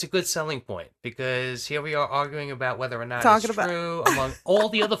 look, it's a good selling point because here we are arguing about whether or not it's true among all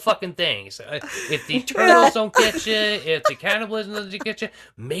the other fucking things. If the turtles don't get you, if the cannibalism doesn't get you,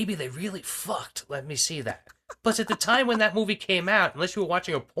 maybe they really fucked. Let me see that. But at the time when that movie came out, unless you were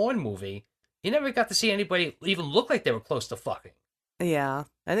watching a porn movie, you never got to see anybody even look like they were close to fucking. Yeah,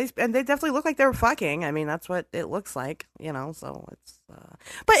 and they definitely look like they were fucking. I mean, that's what it looks like, So it's,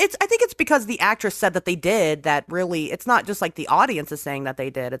 but I think it's because the actress said that they did. That really, it's not just like the audience is saying that they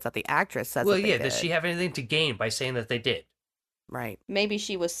did. It's that the actress says. Well, that they yeah. did. Does she have anything to gain by saying that they did? Right. Maybe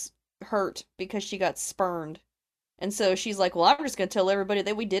she was hurt because she got spurned, and so she's like, "Well, I'm just gonna tell everybody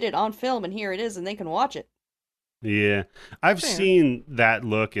that we did it on film, and here it is, and they can watch it." Yeah, I've seen that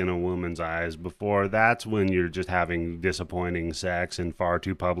look in a woman's eyes before. That's when you're just having disappointing sex in far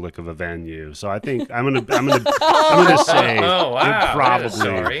too public of a venue. So I think I'm gonna say it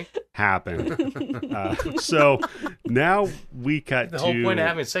probably happened. So now we cut to the whole point of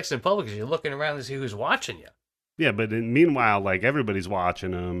having sex in public is you're looking around to see who's watching you. Yeah, but meanwhile, like everybody's watching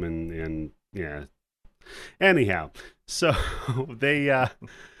them, and yeah. Anyhow, So we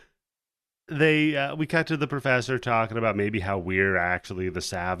cut to the professor talking about maybe how we're actually the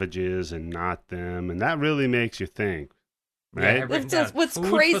savages and not them, and that really makes you think, Yeah, I right? have written That's down what's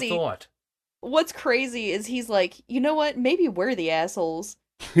food crazy. For thought. What's crazy is he's like, you know what? Maybe we're the assholes.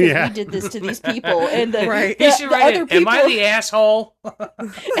 Yeah. We did this to these people, and the, Right. the, He should the write other it. people. Am I the asshole?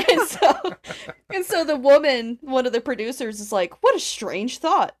 and so the woman, one of the producers, is like, "What a strange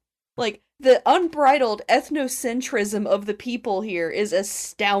thought! Like the unbridled ethnocentrism of the people here is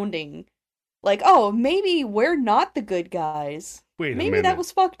astounding. Like, oh, maybe we're not the good guys. Wait a Maybe minute. that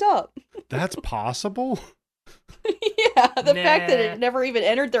was fucked up." That's possible? Yeah, the fact that Nah. it never even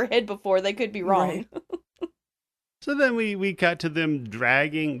entered their head before, they could be wrong. Right. So then we cut to them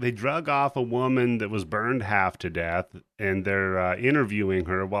they drug off a woman that was burned half to death, and they're interviewing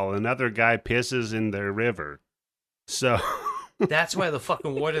her while another guy pisses in their river. So, That's why the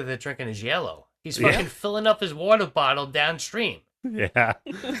fucking water they're drinking is yellow. He's Yeah. fucking filling up his water bottle downstream. yeah,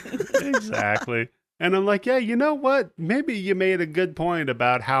 exactly. And I'm like, yeah, you know what? Maybe you made a good point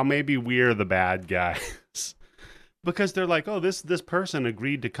about how maybe we're the bad guys. Because they're like, oh, this person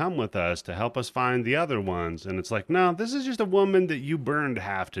agreed to come with us to help us find the other ones. And it's like, no, this is just a woman that you burned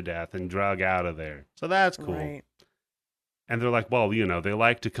half to death and drug out of there. So that's cool. Right. And they're like, well, they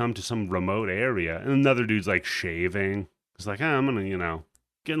like to come to some remote area. And another dude's like shaving. He's like, I'm going to,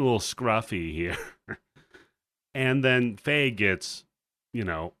 get a little scruffy here. And then Faye gets,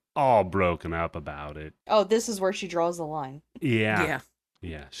 all broken up about it. Oh, this is where she draws the line. Yeah.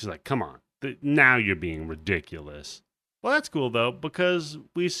 She's like, come on. Now you're being ridiculous. Well, that's cool, though, because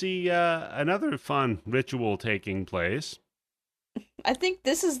we see another fun ritual taking place. I think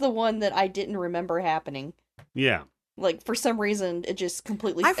this is the one that I didn't remember happening. Yeah. Like, for some reason, it just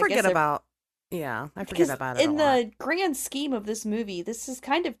completely... I forget guess about. Yeah, I forget because about it. in a lot. the grand scheme of this movie, this is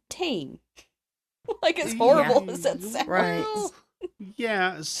kind of tame. Like, as horrible as that sounds. Right. Well,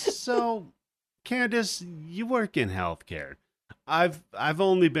 yeah, so, Candace, you work in healthcare. I've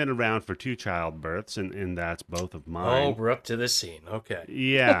only been around for 2 childbirths, and that's both of Oh, mine. we're up to this scene. Okay.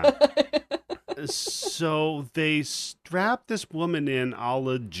 Yeah. So they strap this woman in a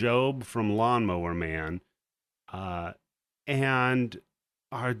la Job from Lawnmower Man, and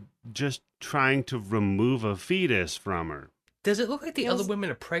are just trying to remove a fetus from her. Does it look like the Feels- other women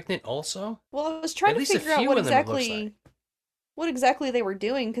are pregnant also? Well, I was trying At to least a figure out few what of them, it looks exactly... like. What exactly they were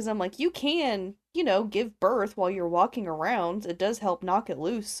doing, because I'm like, you can, give birth while you're walking around. It does help knock it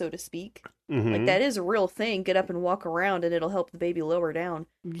loose, so to speak. Mhm. Like, that is a real thing. Get up and walk around, and it'll help the baby lower down.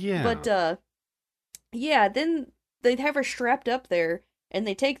 Yeah. But, yeah, then they'd have her strapped up there, and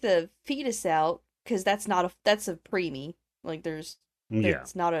they take the fetus out, because that's a preemie. Like, yeah.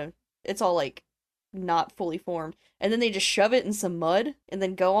 it's all, like, not fully formed. And then they just shove it in some mud, and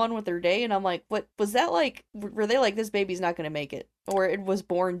then go on with their day, and I'm like, what, was that like, were they like, this baby's not gonna make it? Or it was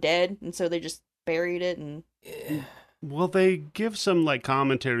born dead, and so they just buried it, and... Well, they give some like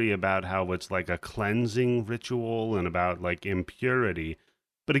commentary about how it's like a cleansing ritual and about like impurity.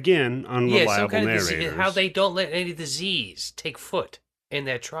 But again, unreliable some kind of narrators. disease. How they don't let any disease take foot in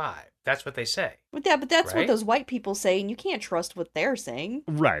their tribe. That's what they say. But that's what Right? those white people say, and you can't trust what they're saying.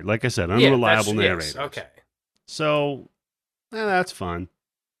 Right, like I said, Yeah, unreliable yes, narrators. okay. So, that's fun.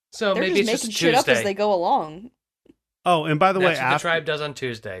 So They're maybe just it's making just shit up as Tuesday. they go along. Oh, and by the way, That's what the tribe does on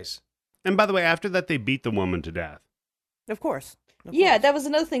Tuesdays. after that, they beat the woman to death. Of course. Yeah, that was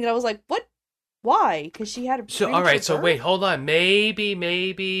another thing that I was like, what? Why? Because she had a So, premature all right, so birth? wait, hold on.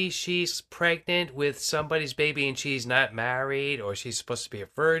 Maybe she's pregnant with somebody's baby and she's not married, or she's supposed to be a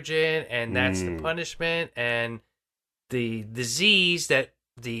virgin, and that's the punishment. And the disease that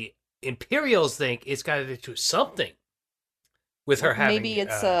the Imperials think it's got to do something with her having. Maybe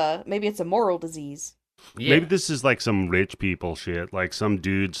it's a moral disease. Yeah. Maybe this is like some rich people shit. Like some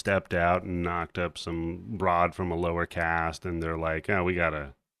dude stepped out and knocked up some broad from a lower caste, and they're like, "Oh, we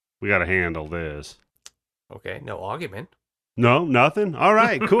gotta handle this." Okay, no argument. No, nothing. All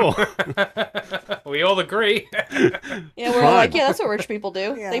right, cool. We all agree. Yeah, we're all Fine. like, yeah, that's what rich people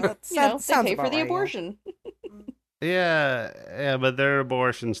do. Yeah, they, that they sounds pay for about the right, yeah. abortion. Yeah, but their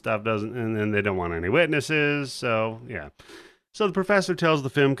abortion stuff doesn't, and then they don't want any witnesses. So yeah. So the professor tells the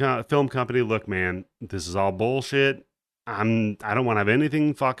film company, "Look, man, this is all bullshit. I don't want to have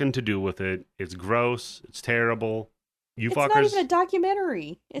anything fucking to do with it. It's gross. It's terrible. You It's fuckers." not even a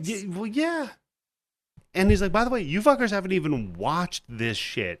documentary. It's Yeah. And he's like, "By the way, you fuckers haven't even watched this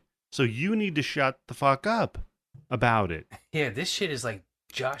shit, so you need to shut the fuck up about it." Yeah, this shit is like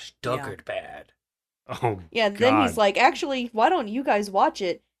Josh Duggard bad. Oh, yeah. Then God. he's like, actually, why don't you guys watch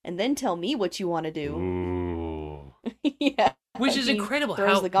it and then tell me what you want to do? Ooh. Yeah. Which is He incredible.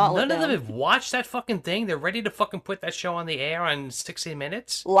 throws How the gauntlet none of them down. have watched that fucking thing. They're ready to fucking put that show on the air on 60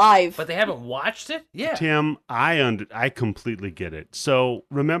 Minutes, Live. but they haven't watched it. Yeah. Tim, I completely get it. So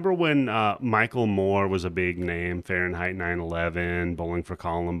remember when Michael Moore was a big name, Fahrenheit 9/11, Bowling for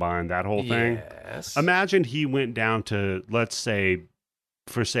Columbine, that whole thing? Yes. Imagine he went down to, let's say,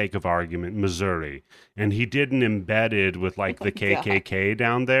 for sake of argument, Missouri, and he did an embedded with like the God. KKK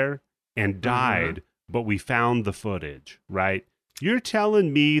down there and died, but we found the footage, right? You're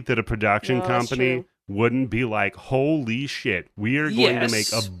telling me that a production No, that's company true. wouldn't be like, holy shit, we are going to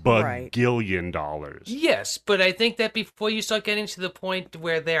make Yes. a Right. bagillion dollars. Yes, but I think that before you start getting to the point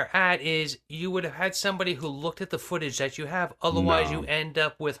where they're at is you would have had somebody who looked at the footage that you have. Otherwise, No. you end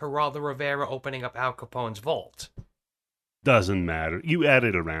up with Geraldo Rivera opening up Al Capone's vault. Doesn't matter. You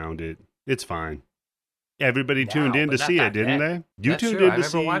edit around it. It's fine. Everybody tuned No, in but to not see back it, didn't then. they? You That's tuned true. in I to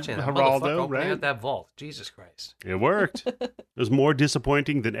remember see watching that. Motherfucker Geraldo, opening right? up that vault. Jesus Christ. It worked. It was more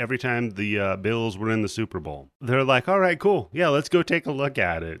disappointing than every time the Bills were in the Super Bowl. They're like, all right, cool. Yeah, let's go take a look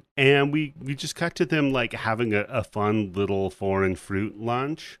at it. And we just cut to them like having a fun little foreign fruit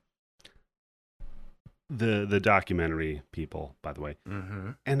lunch. The documentary people, by the way. Mm-hmm.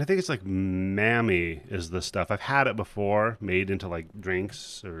 And I think it's like Mammy is the stuff. I've had it before, made into like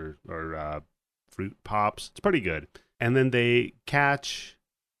drinks or fruit pops. It's pretty good. And then they catch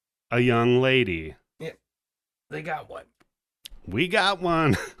a young lady. They got one. We got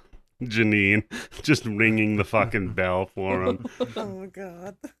one. Janine just ringing the fucking bell for him. Oh my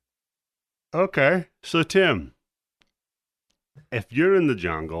god. Okay. So, Tim, if you're in the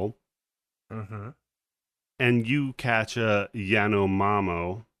jungle Mm-hmm. and you catch a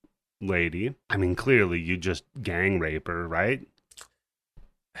Yanomamo lady, I mean, clearly you just gang rape her, right?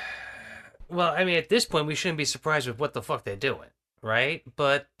 Well, I mean, at this point, we shouldn't be surprised with what the fuck they're doing, right?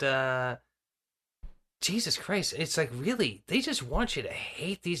 But, Jesus Christ, it's like, really, they just want you to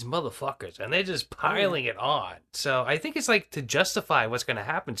hate these motherfuckers, and they're just piling it on. So I think it's like to justify what's going to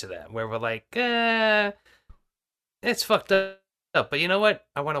happen to them, where we're like, it's fucked up. But you know what?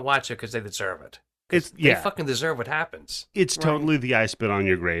 I want to watch it because they deserve it. They fucking deserve what happens. It's Right. totally the I spit on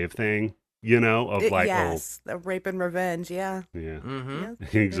your grave thing, you know, of like, yes, the rape and revenge. Yeah. oh, yeah. Mm-hmm.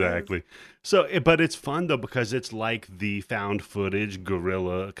 Yes, it Exactly. So, but it's fun though because it's like the found footage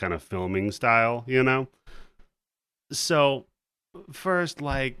guerrilla kind of filming style, you know. So, first,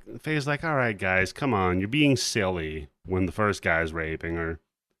 like Faye's like, "All right, guys, come on, you're being silly." When the first guy's raping her,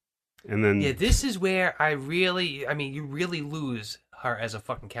 and then Yeah, this is where you really lose her as a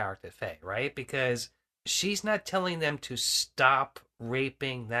fucking character, Faye, right? Because she's not telling them to stop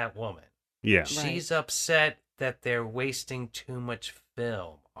raping that woman. yeah, She's upset that they're wasting too much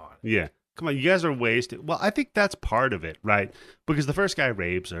film on it. yeah. Come on, you guys are wasted. Well, I think that's part of it, right? Because the first guy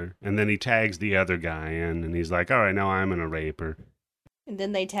rapes her, and then he tags the other guy in, and he's like, "All right, now I'm gonna rape her." And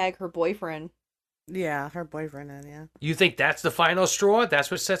then they tag her boyfriend. Yeah, her boyfriend. Yeah. You think that's the final straw?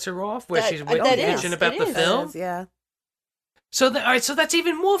 That's what sets her off? Where she's that bitching is, about it the is. film? Yeah. So, all right, so that's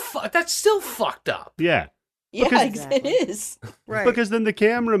even more that's still fucked up. Yeah, Yeah, Because- it is. Right. because then the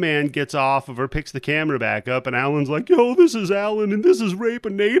cameraman gets off of her, picks the camera back up, and Alan's like, "Yo, this is Alan, and this is rape a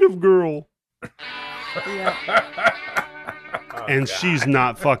native girl." Yeah. Oh, And God. she's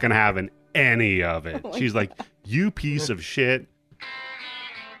not fucking having any of it. Oh my She's like, "You piece of shit."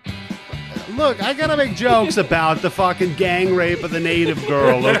 Look, I gotta make jokes about the fucking gang rape of the native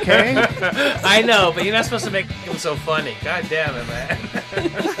girl, okay? I know, but you're not supposed to make them so funny. God damn it, man.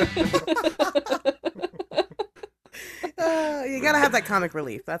 You gotta have that comic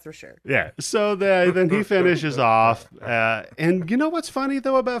relief, that's for sure. Yeah. So then he finishes off. And you know what's funny,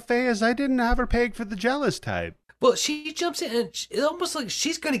 though, about Faye is I didn't have her pegged for the jealous type. Well, she jumps in and it's almost like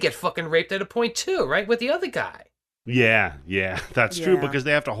she's going to get fucking raped at a point too, right? With the other guy. Yeah, that's true, Yeah. because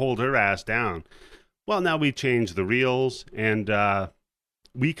they have to hold her ass down. Well, now we change the reels, and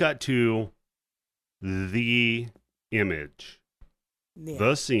we cut to the image, Yeah.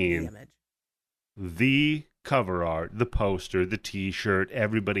 the scene, image. the cover art, the poster, the t-shirt,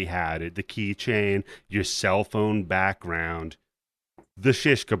 everybody had it, the keychain, your cell phone background, the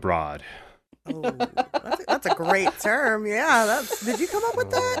shish kabrad. Oh, that's a great term. Yeah, did you come up with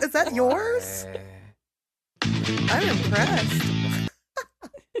that? Is that yours? I'm impressed.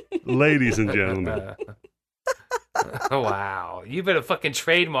 Ladies and gentlemen. Oh, wow. You better fucking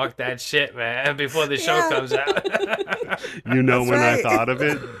trademark that shit, man, before the show Yeah. comes out. You know That's when right. I thought of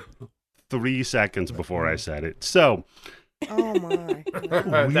it? 3 seconds before I said it. So, Oh my. We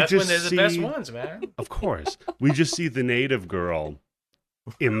That's when just they're the best see- ones, man. of course, we just see the native girl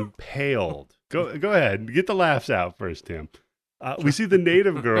impaled. Go ahead. Get the laughs out first, Tim. We see the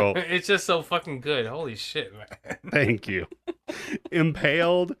native girl. It's just so fucking good. Holy shit, man. Thank you.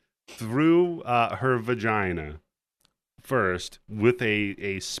 Impaled through her vagina first with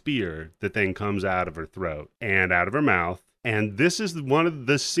a spear that then comes out of her throat and out of her mouth. And this is one of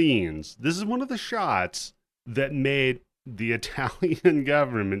the scenes. This is one of the shots that made the Italian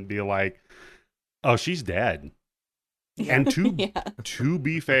government be like, "Oh, she's dead." And to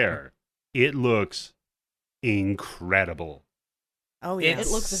be fair, it looks incredible. Oh yeah, it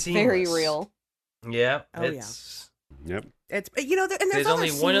looks seamless. very real. Yeah. Oh, Yep. It's and there's There's only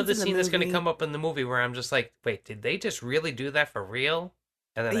one other scenes in scene the that's going to movie. come up in the movie where I'm just like, wait, did they just really do that for real?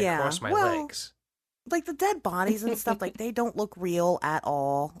 And then I cross my legs. Like the dead bodies and stuff, like they don't look real at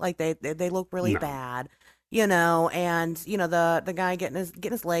all. Like they look really bad, And the guy getting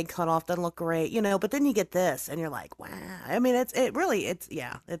his leg cut off doesn't look great, But then you get this, and you're like, wow. I mean, it's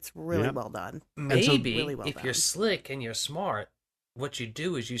really well done. Maybe really well if done. you're slick and you're smart, what you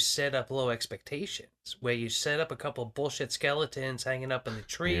do is you set up low expectations, where you set up a couple bullshit skeletons hanging up in the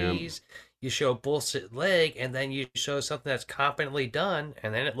trees. You show a bullshit leg, and then you show something that's competently done,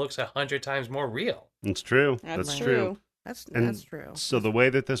 and then it looks 100 times more real. It's true. That's true. That's true. So the way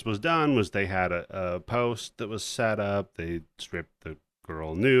that this was done was they had a post that was set up. They stripped the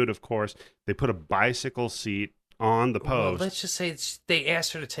girl nude, of course. They put a bicycle seat on the post. Well, let's just say they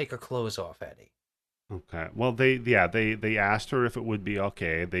asked her to take her clothes off, Eddie. Okay. Well, they asked her if it would be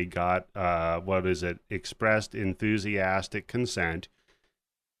okay. They got expressed enthusiastic consent.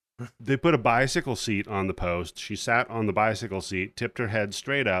 They put a bicycle seat on the post. She sat on the bicycle seat, tipped her head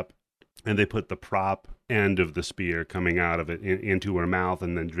straight up, and they put the prop end of the spear coming out of it into her mouth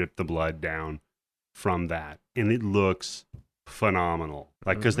and then dripped the blood down from that. And it looks phenomenal.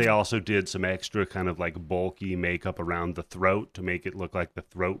 Like, because they also did some extra kind of like bulky makeup around the throat to make it look like the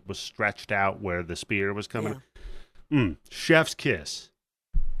throat was stretched out where the spear was coming. Yeah. Chef's kiss.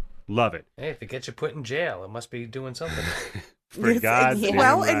 Love it. Hey, if it gets you put in jail, it must be doing something. For God's sake.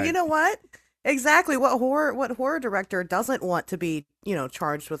 Well, right. And you know what? Exactly what horror director doesn't want to be,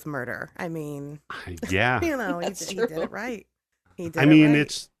 charged with murder? I mean, yeah. he did it right. He did I mean,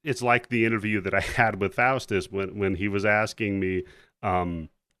 right. it's like the interview that I had with Faustus when he was asking me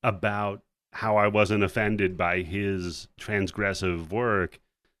about how I wasn't offended by his transgressive work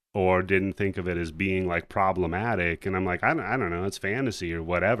or didn't think of it as being like problematic. And I'm like, I don't know, it's fantasy or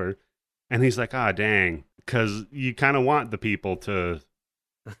whatever. And he's like, dang, because you kind of want the people to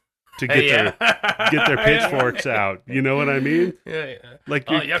get their pitchforks out. You know what I mean? Yeah. Like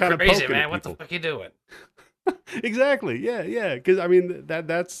you're kind crazy, of man. What the fuck you doing? Exactly. Yeah. Because I mean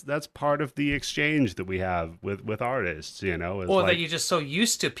that's part of the exchange that we have with artists. Or that you're just so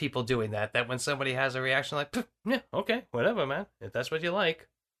used to people doing that when somebody has a reaction like, yeah, okay, whatever, man. If that's what you like,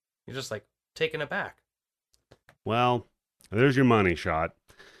 you're just like taken aback. Well, there's your money shot.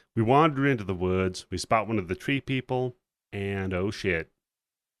 We wander into the woods. We spot one of the tree people, and oh shit.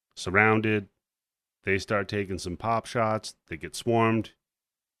 Surrounded. They start taking some pop shots. They get swarmed.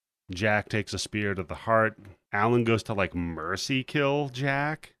 Jack takes a spear to the heart. Alan goes to like mercy kill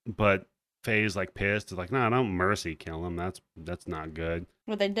Jack, but Faye's like pissed. It's like, no, don't mercy kill him. That's not good.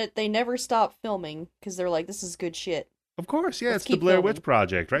 Well, they never stop filming because they're like, this is good shit. Of course, yeah. Let's It's the keep Blair filming. Witch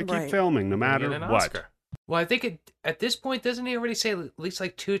Project, right? Keep filming no matter Get an what. Oscar. Well, I think at this point, doesn't he already say at least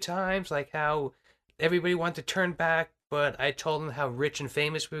like 2 times, like how everybody wanted to turn back, but I told them how rich and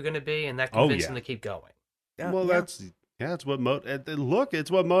famous we were going to be, and that convinced them to keep going. It's what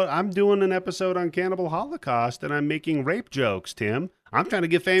it's what I'm doing an episode on Cannibal Holocaust, and I'm making rape jokes, Tim. I'm trying to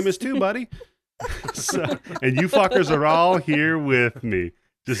get famous too, buddy. And you fuckers are all here with me,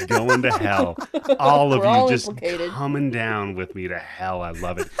 just going to hell. All of you just coming down with me to hell. I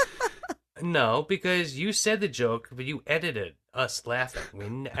love it. No, because you said the joke, but you edited us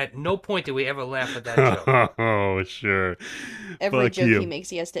laughing. At no point did we ever laugh at that joke. Oh, sure. Every Fuck joke you. he makes,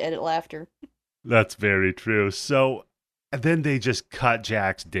 he has to edit laughter. That's very true. So, and then they just cut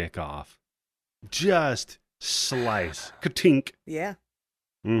Jack's dick off. Just slice. Ka-tink. Yeah.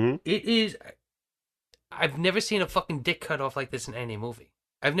 Mm-hmm. It is... I've never seen a fucking dick cut off like this in any movie.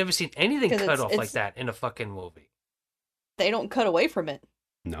 I've never seen anything cut off like that in a fucking movie. They don't cut away from it.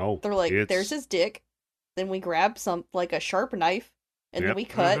 No. They're like, there's his dick. Then we grab like a sharp knife, and then we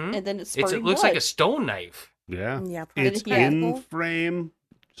cut, and then it's spurting It looks blood. like a stone knife. Yeah. Yeah. It's in frame,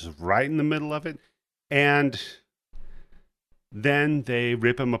 just right in the middle of it. And then they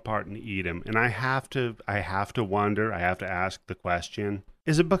rip him apart and eat him. And I have to wonder, I have to ask the question,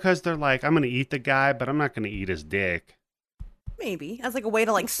 is it because they're like, I'm going to eat the guy, but I'm not going to eat his dick? Maybe. As like a way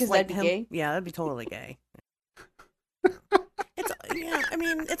to like slit him. Gay? Yeah, that'd be totally gay. I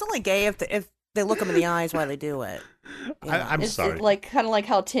mean, it's only gay if they look them in the eyes while they do it. Yeah. I'm It's sorry. like kind of like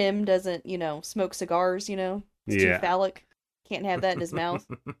how Tim doesn't, smoke cigars. It's too Yeah. phallic. Can't have that in his mouth.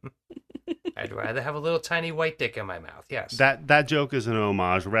 I'd rather have a little tiny white dick in my mouth. Yes. That joke is an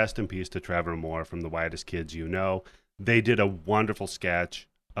homage. Rest in peace to Trevor Moore from The Whitest Kids You Know. They did a wonderful sketch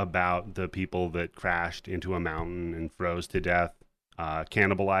about the people that crashed into a mountain and froze to death,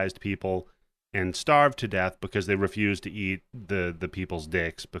 cannibalized people, and starved to death because they refused to eat the people's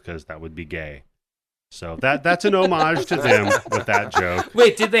dicks because that would be gay. So that's an homage to them with that joke.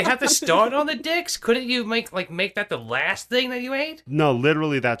 Wait, did they have to start on the dicks? Couldn't you make that the last thing that you ate? No,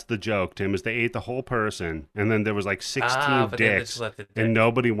 literally that's the joke, Tim, is they ate the whole person, and then there was like 16 but they dicks, just let the dick. and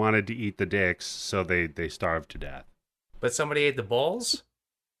nobody wanted to eat the dicks, so they starved to death. But somebody ate the balls?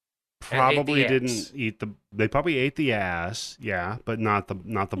 Probably ate the ass. didn't eat they probably ate the ass, yeah, but not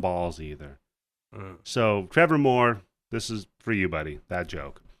the balls either. Mm. So Trevor Moore, this is for you, buddy, that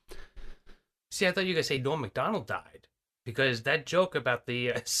joke. See, I thought you were going to say Norm Macdonald died. Because that joke about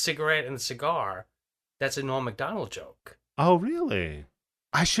the cigarette and the cigar, that's a Norm Macdonald joke. Oh, really?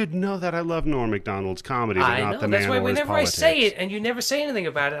 I should know that. I love Norm Macdonald's comedy, I not know. the That's man why or his whenever politics. I say it and you never say anything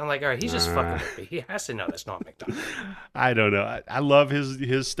about it, I'm like, all right, he's just fucking with me. He has to know that's Norm Macdonald. I don't know. I love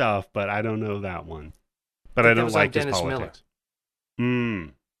his stuff, but I don't know that one. But I don't like his Dennis politics.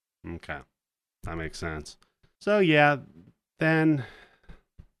 Okay. That makes sense. So, yeah, then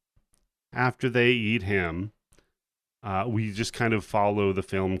after they eat him, we just kind of follow the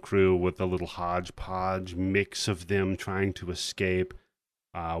film crew with a little hodgepodge mix of them trying to escape.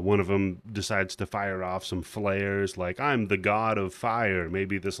 One of them decides to fire off some flares, like, I'm the god of fire.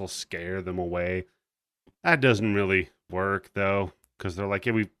 Maybe this will scare them away. That doesn't really work, though, because they're like,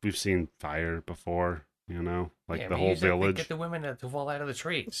 yeah, we've seen fire before, like Yeah, the but whole usually they village. Get the women to fall out of the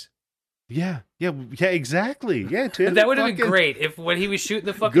trees. Yeah, exactly. Yeah, Tim. That would have been great if when he was shooting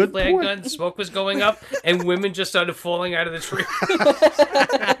the fucking Good flare point. gun, smoke was going up, and women just started falling out of the tree.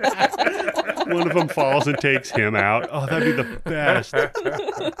 One of them falls and takes him out. Oh, that'd be the best.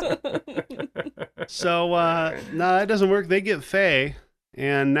 So, no, that doesn't work. They get Faye,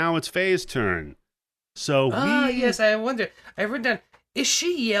 and now it's Faye's turn. So Yes, I wonder. I wrote down, is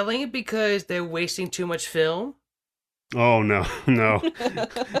she yelling because they're wasting too much film? Oh, no.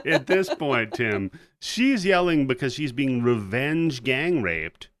 At this point, Tim, she's yelling because she's being revenge gang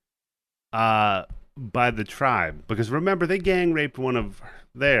raped by the tribe. Because remember, they gang raped one of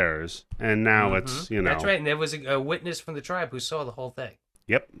theirs, and now it's, That's right, and there was a witness from the tribe who saw the whole thing.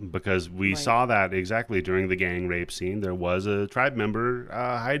 Yep, because we saw that exactly during the gang rape scene. There was a tribe member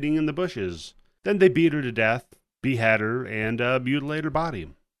hiding in the bushes. Then they beat her to death, behead her, and mutilate her body.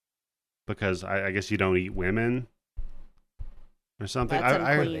 Because I guess you don't eat women or something. That's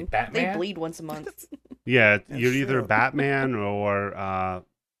unclean. Batman? They bleed once a month. Yeah, That's you're either true. Batman or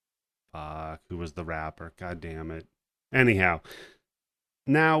who was the rapper? God damn it. Anyhow,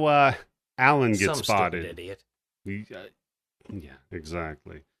 now Alan gets Some spotted. stupid idiot. Yeah,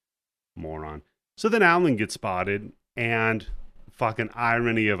 exactly. Moron. So then Alan gets spotted, and fucking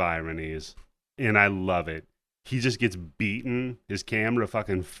irony of ironies, and I love it. He just gets beaten. His camera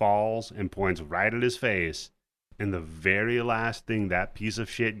fucking falls and points right at his face. And the very last thing that piece of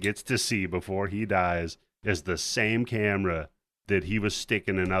shit gets to see before he dies is the same camera that he was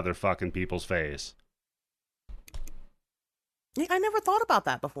sticking in other fucking people's face. Yeah, I never thought about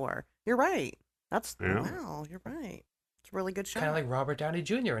that before. You're right. Yeah. Wow, you're right. It's a really good shot. Kind of like Robert Downey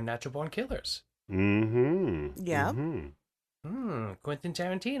Jr. in Natural Born Killers. Mm-hmm. Yeah. Mm-hmm. Quentin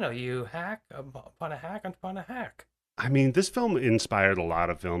Tarantino, you hack upon a hack upon a hack. I mean, this film inspired a lot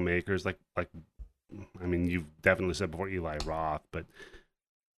of filmmakers. Like, I mean, you've definitely said before Eli Roth, but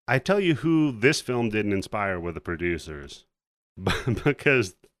I tell you who this film didn't inspire were the producers,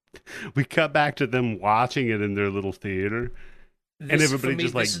 because we cut back to them watching it in their little theater, and This, everybody for me,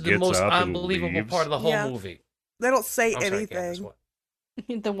 just like this is the gets most up and unbelievable leaves. part of the whole Yeah. movie. They don't say I'm sorry, Candace, anything.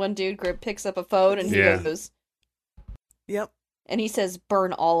 what? The one dude picks up a phone and he Yeah. goes, Yep. and he says,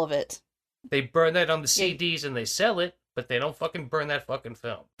 "Burn all of it." They burn that on the Yeah. CDs and they sell it, but they don't fucking burn that fucking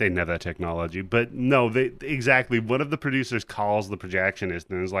film. They didn't have that technology, but no, they exactly. One of the producers calls the projectionist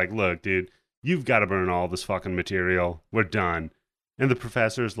and is like, "Look, dude, you've got to burn all this fucking material. We're done." And the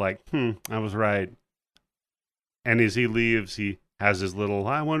professor's like, I was right. And as he leaves, he has his little,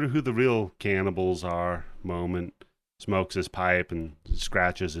 I wonder who the real cannibals are moment, smokes his pipe and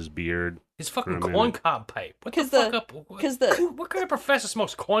scratches his beard. His fucking For a corn minute. cob pipe. What the 'Cause fuck the- up? What kind of professor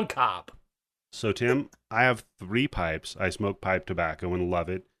smokes corn cob? So, Tim, I have 3 pipes. I smoke pipe tobacco and love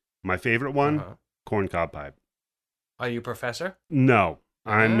it. My favorite one, Uh-huh. corncob pipe. Are you a professor? No,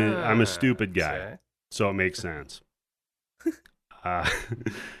 I'm a Ah, stupid guy, okay. so it makes sense. Uh,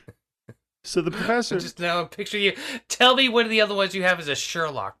 So the professor. Just now picture you. Tell me one of the other ones you have is a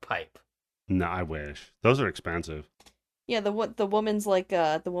Sherlock pipe. No, I wish. Those are expensive. Yeah, the woman's like,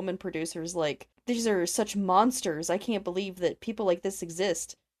 the woman producer's like, these are such monsters. I can't believe that people like this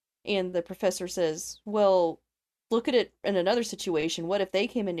exist. And the professor says, well, look at it in another situation. What if they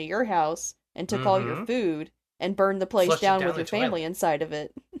came into your house and took all your food and burned the place Flushed it down down with the your family toilet. inside of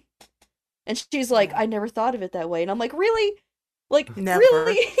it? And she's like, I never thought of it that way. And I'm like, really? Like, Never.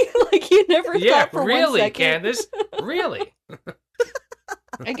 really? Like, you never Yeah, thought for 1 really, second? Candace. Really?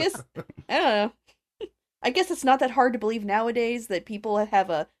 I guess, I don't know. I guess it's not that hard to believe nowadays that people have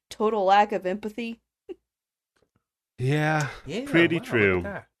a total lack of empathy. Yeah, Yeah, pretty wow, look true. at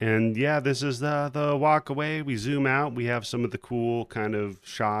that. And yeah, this is the walk away. We zoom out. We have some of the cool kind of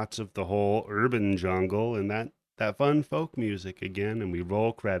shots of the whole urban jungle and that fun folk music again. And we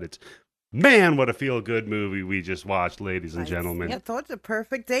roll credits. Man, what a feel-good movie we just watched, ladies and gentlemen. I thought it's a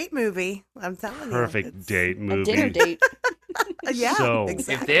perfect date movie. I'm telling you. Perfect It's- date movie. A dinner date. Yeah, So-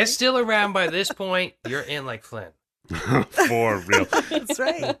 exactly. If they're still around by this point, you're in like Flynn. For real. That's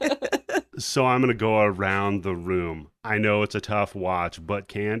right. So I'm going to go around the room. I know it's a tough watch, but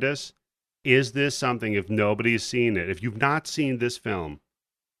Candace, is this something, if nobody's seen it, if you've not seen this film,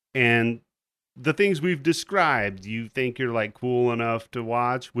 and the things we've described, you think you're like cool enough to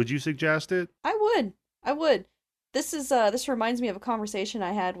watch, would you suggest it? I would. This reminds me of a conversation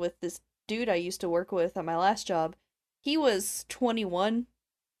I had with this dude I used to work with at my last job. He was 21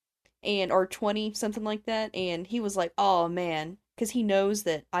 or 20, something like that, and he was like, "Oh man," because he knows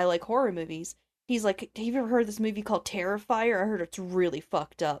that I like horror movies. He's like, "Have you ever heard of this movie called Terrifier? I heard it's really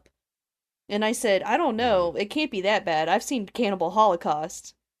fucked up." And I said, "I don't know. It can't be that bad. I've seen Cannibal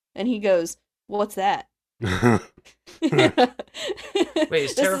Holocaust." And he goes, "What's that?" Wait,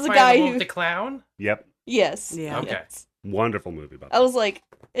 is This is a Terrifier guy the one who- with the clown? Yep. Yes. Yeah. Okay. yes. Wonderful movie, by the I way. was like,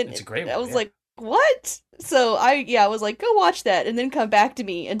 It's a great I one, was yeah. like, what? So I was like, go watch that, and then come back to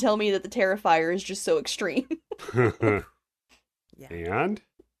me and tell me that the Terrifier is just so extreme. And?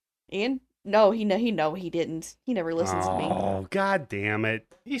 And no, he didn't. He never listens to me. Oh, god damn it.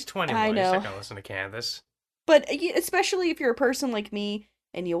 He's 21. I He's know. not going to listen to Candace. But especially if you're a person like me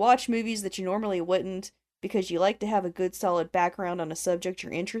and you watch movies that you normally wouldn't because you like to have a good solid background on a subject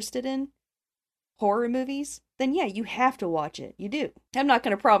you're interested in, horror movies, then yeah, you have to watch it. You do. I'm not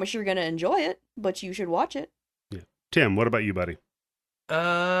going to promise you're going to enjoy it, but you should watch it. Tim, what about you, buddy?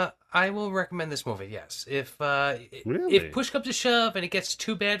 I will recommend this movie. Yes, if Really? if push comes to shove and it gets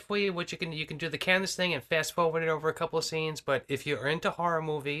too bad for you, what you can do the Candace thing and fast forward it over a couple of scenes. But if you're into horror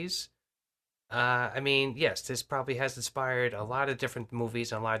movies, I mean, yes, this probably has inspired a lot of different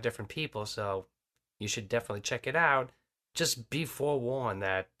movies and a lot of different people. So you should definitely check it out. Just be forewarned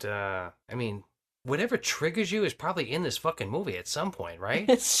that I mean, whatever triggers you is probably in this fucking movie at some point, right?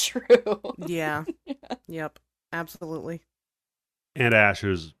 It's true. Yeah. Yep. Absolutely. And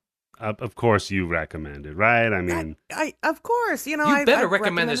Asher's, of course, you recommend it, right? I mean, I of course, you know, You better I've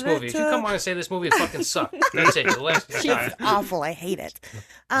recommend this recommended movie. it If you to- come on and say this movie fucking sucked, that's it. You're last It's awful. I hate it.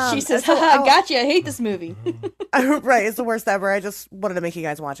 She says, so haha, I'll- gotcha, I hate this movie. Right, it's the worst ever. I just wanted to make you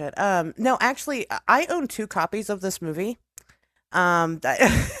guys watch it. No, actually, I own 2 copies of this movie.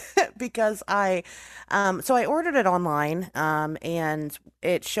 Because so I ordered it online, and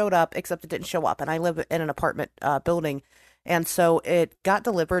it showed up, except it didn't show up. And I live in an apartment building, and so it got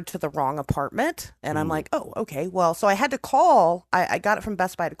delivered to the wrong apartment. And I'm like, oh, okay. Well, so I had to call. I got it from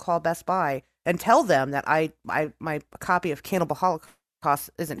Best Buy to call Best Buy and tell them that my copy of Cannibal Holocaust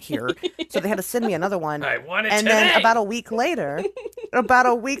isn't here. So they had to send me another one. I want it And today. then about a week later,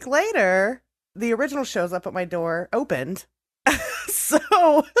 the original shows up at my door, opened. So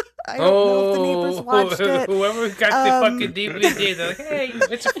I don't know if the neighbors watched it. Whoever got the fucking DVD, they're like, hey,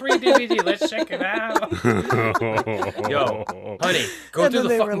 it's a free DVD. Let's check it out. Yo, honey, go And through then the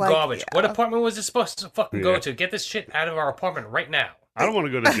they were fucking like, garbage. What yeah. apartment was it supposed to fucking go Yeah. to? Get this shit out of our apartment right now. I don't want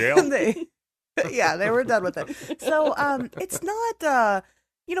to go to jail. They were done with it. So it's not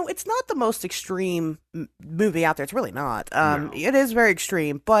it's not the most extreme movie out there. It's really not. No. It is very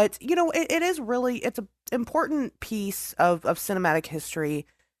extreme, but it is really, it's an important piece of cinematic history.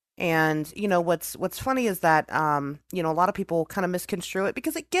 And what's funny is that a lot of people kind of misconstrue it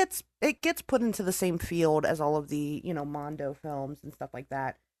because it gets put into the same field as all of the Mondo films and stuff like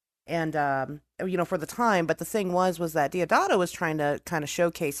that. And for the time, but the thing was that Deodato was trying to kind of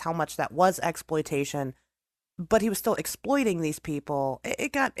showcase how much that was exploitation, but he was still exploiting these people.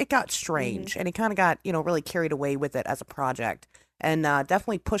 It got strange, and he kind of got really carried away with it as a project, and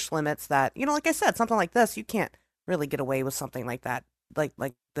definitely pushed limits that like I said, something like this, you can't really get away with something like that, like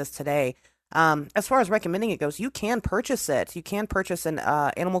this today. As far as recommending it goes, you can purchase it. You can purchase an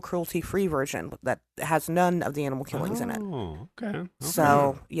animal cruelty-free version that has none of the animal killings in it. Oh, okay.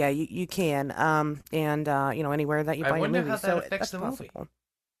 So yeah, you can. Anywhere that you buy I a wonder movie, how that so affects that's the movie. possible.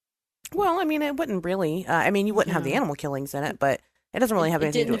 Well, I mean, it wouldn't really. You wouldn't have the animal killings in it, but it doesn't really have It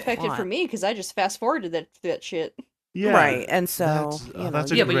anything to didn't do with the affect it for plot. me because I just fast forwarded that shit. Yeah, Right, and so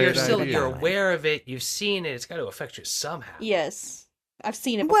that's a Yeah, but you're great still idea. you're aware of it. You've seen it. It's got to affect you somehow. Yes, I've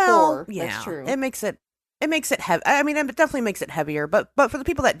seen it before. Well, yeah, That's true. it makes it heavy. I mean, it definitely makes it heavier. But for the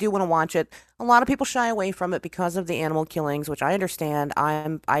people that do want to watch it, a lot of people shy away from it because of the animal killings, which I understand.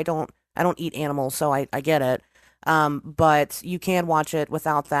 I don't eat animals, so I get it. But you can watch it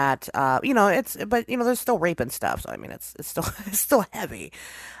without that. There's still rape and stuff. So I mean, it's still it's still heavy.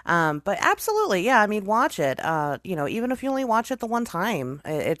 But absolutely, yeah. I mean, watch it. Even if you only watch it the one time,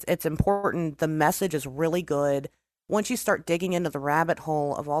 it's important. The message is really good. Once you start digging into the rabbit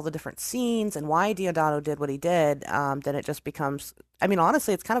hole of all the different scenes and why Diodato did what he did, then it just becomes. I mean,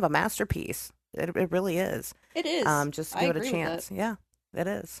 honestly, it's kind of a masterpiece. It really is. It is. Just I give it a agree with chance. that. Yeah, it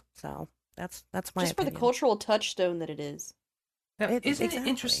is. So that's my Just for the opinion. cultural touchstone that it is. Now, isn't it Exactly.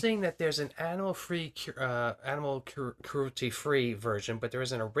 interesting that there's an animal cruelty-free version, but there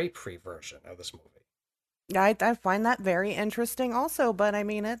isn't a rape-free version of this movie? I find that very interesting, also. But I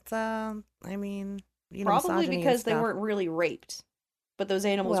mean, it's Probably misogyny and because they stuff. weren't really raped, but those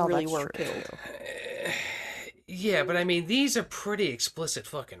animals Well, really that's were true, killed. too. Yeah, but I mean, these are pretty explicit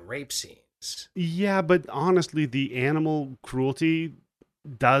fucking rape scenes. Yeah, but honestly, the animal cruelty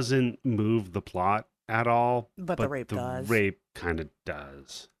doesn't move the plot at all. But the rape does. Rape kind of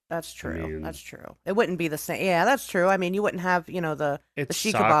does. That's true. mean- That's true. It wouldn't be the same. Yeah, that's true. I mean, you wouldn't have the It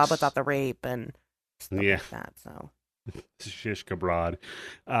shish sucks. kebab without the rape and stuff Yeah. like that. So Shish kabrad.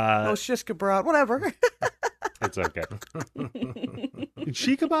 shish kebab, whatever. It's okay.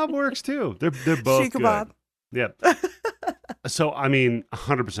 She kebab works too. They're both Shish kebab. good. Yep. So I mean,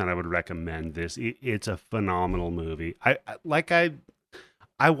 100% I would recommend this. It's a phenomenal movie.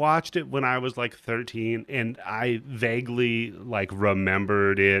 I watched it when I was like 13, and I vaguely like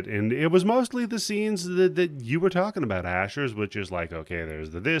remembered it, and it was mostly the scenes that you were talking about, Ashers, which is like, okay,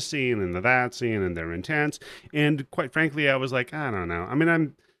 there's this scene and that scene, and they're intense. And quite frankly, I was like, I don't know. I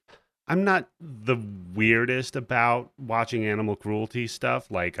mean, I'm not the weirdest about watching animal cruelty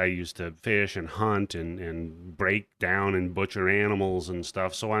stuff. Like I used to fish and hunt and break down and butcher animals and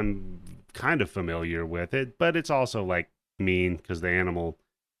stuff, so I'm kind of familiar with it. But it's also like mean because the animal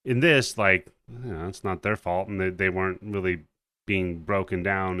in this, like, it's not their fault, and they weren't really being broken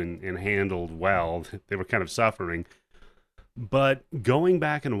down and handled well. They were kind of suffering. But going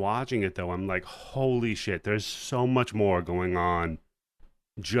back and watching it, though, I'm like, holy shit, there's so much more going on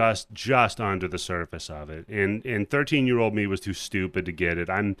just under the surface of it. And 13-year-old me was too stupid to get it.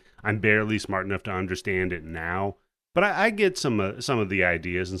 I'm barely smart enough to understand it now. But I get some of the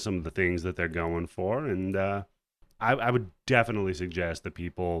ideas and some of the things that they're going for, and I would definitely suggest that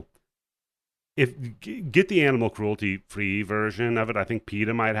people get the animal cruelty free version of it. I think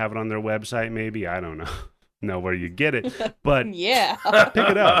PETA might have it on their website, maybe. I don't know where you get it, but Yeah. pick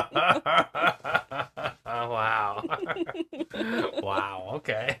it up. Wow. Wow.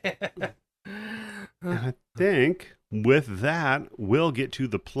 Okay. And I think with that, we'll get to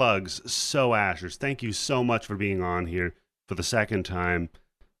the plugs. So, Ashers, thank you so much for being on here for the second time.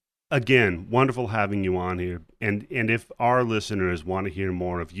 Again, wonderful having you on here. And if our listeners want to hear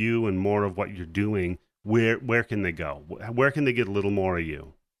more of you and more of what you're doing, where can they go? Where can they get a little more of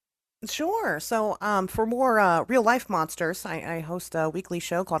you? Sure. So, for more real life monsters, I host a weekly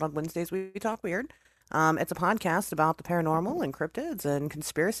show called On Wednesdays We Talk Weird. It's a podcast about the paranormal and cryptids and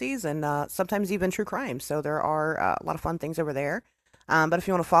conspiracies and sometimes even true crime. So there are a lot of fun things over there. But if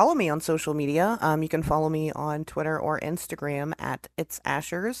you want to follow me on social media, you can follow me on Twitter or Instagram at It's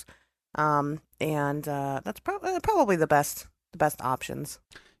Ashers. That's probably the best options.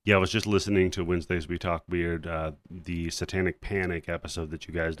 Yeah, I was just listening to Wednesdays We Talk Weird, the Satanic Panic episode that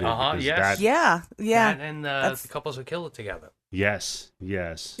you guys did. because yes. Yeah. And the couples who killed it together. Yes.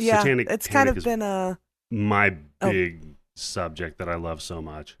 Yeah. Satanic It's Panic kind of is been a. my big subject that I love so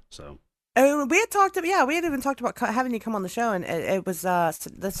much. So We had talked. We had even talked about having you come on the show, and it was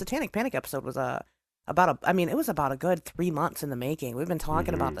the Satanic Panic episode was it was about a good 3 months in the making. We've been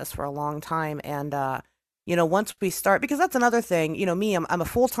talking about this for a long time, and once we start, because that's another thing. Me, I'm a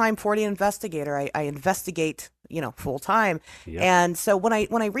full-time 40 investigator. I investigate, full-time, Yep. and so when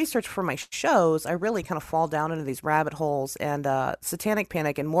I research for my shows, I really kind of fall down into these rabbit holes. And Satanic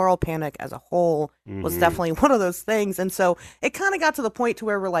Panic and moral panic as a whole was definitely one of those things. And so it kind of got to the point to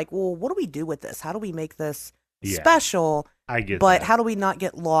where we're like, well, what do we do with this? How do we make this special. I get but that. how do we not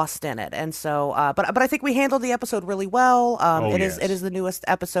get lost in it? And so, but I think we handled the episode really well. Oh, it yes. is the newest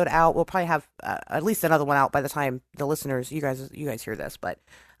episode out. We'll probably have at least another one out by the time the listeners, you guys hear this. But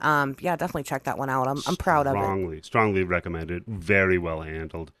yeah, definitely check that one out. I'm proud of it. Strongly recommended. Very well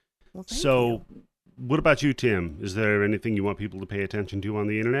handled. Well, thank So, you. what about you, Tim? Is there anything you want people to pay attention to on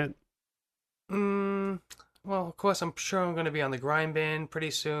the internet? Well, of course, I'm sure I'm going to be on the Grind Bin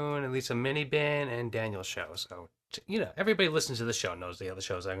pretty soon, at least a mini bin, and Daniel's show. So, everybody who listens to the show knows the other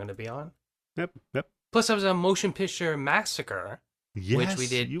shows I'm going to be on. Yep. Plus, I was on Motion Picture Massacre, Yes, which we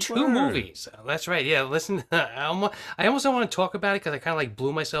did you 2 were. movies. That's right. Yeah, listen, I almost don't want to talk about it because I kind of like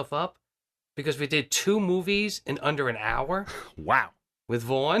blew myself up because we did 2 movies in under an hour. Wow. With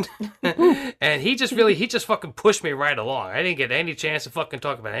Vaughn, and he just fucking pushed me right along. I didn't get any chance to fucking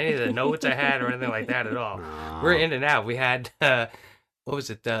talk about any of the notes I had or anything like that at all. We're in and out. We had, what was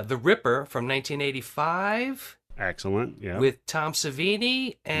it? The Ripper from 1985. Excellent. Yeah. With Tom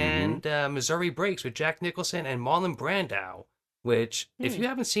Savini and Missouri Breaks with Jack Nicholson and Marlon Brando, which, if you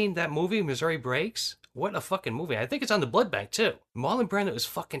haven't seen that movie, Missouri Breaks, what a fucking movie. I think it's on the Blood Bank, too. Marlon Brando is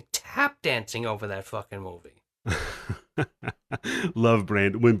fucking tap dancing over that fucking movie. Love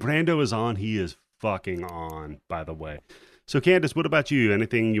Brando. When Brando is on, he is fucking on, by the way. So, Candace, what about you?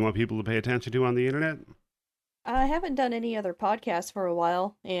 Anything you want people to pay attention to on the internet? I haven't done any other podcasts for a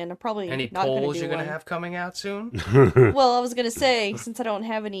while, and I'm probably Any not going to polls do you're one. going to have coming out soon? Well, I was going to say, since I don't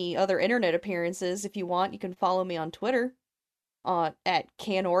have any other internet appearances, if you want, you can follow me on Twitter at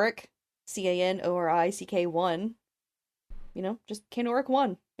Canoric, CANORICK1. Just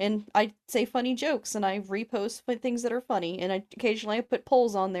Canoric1. And I say funny jokes, and I repost things that are funny, and occasionally I put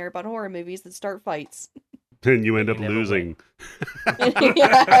polls on there about horror movies that start fights. And you end up never losing.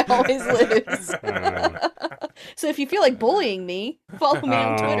 Yeah, I always lose. So if you feel like bullying me, follow me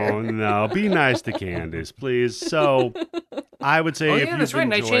on Twitter. Oh, no. Be nice to Candace, please. So, I would say Oh, if yeah, that's you've right.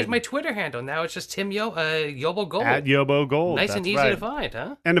 And I enjoyed... changed my Twitter handle. Now it's just Tim Yobo Gold. At Yobo Gold. Nice that's and easy right. to find,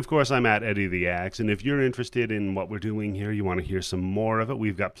 huh? And of course, I'm at Eddie the Axe. And if you're interested in what we're doing here, you want to hear some more of it,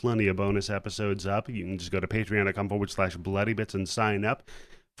 we've got plenty of bonus episodes up. You can just go to patreon.com/bloodybits and sign up.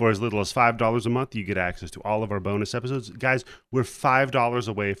 For as little as $5 a month, you get access to all of our bonus episodes. Guys, we're $5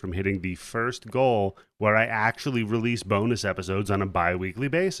 away from hitting the first goal where I actually release bonus episodes on a bi-weekly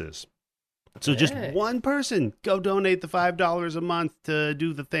basis. So just one person, go donate the $5 a month to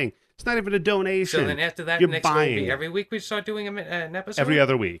do the thing. It's not even a donation. So then after that, You're next goal will buying be it. every week we start doing an episode? Every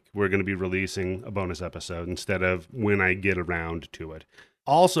other week, we're going to be releasing a bonus episode instead of when I get around to it.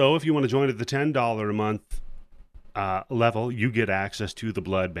 Also, if you want to join at the $10 a month level, you get access to the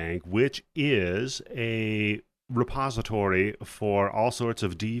Blood Bank, which is a repository for all sorts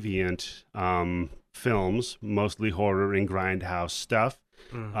of deviant films, mostly horror and grindhouse stuff.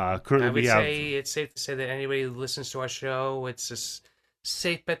 Currently, I would we have... say it's safe to say that anybody who listens to our show, it's a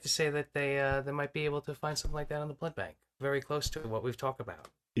safe bet to say that they might be able to find something like that on the Blood Bank. Very close to what we've talked about.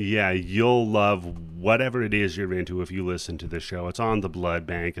 Yeah, you'll love whatever it is you're into if you listen to the show. It's on the Blood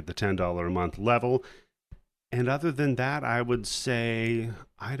Bank at the $10 a month level. And other than that, I would say,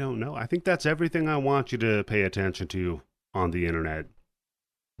 I don't know. I think that's everything I want you to pay attention to on the internet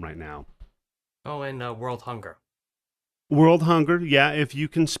right now. Oh, and World Hunger. World Hunger, yeah, if you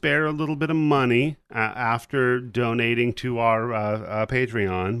can spare a little bit of money after donating to our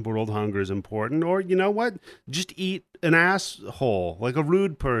Patreon, World Hunger is important. Or, you know what? Just eat an asshole, like a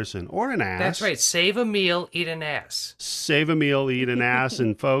rude person, or an ass. That's right. Save a meal, eat an ass. Save a meal, eat an ass.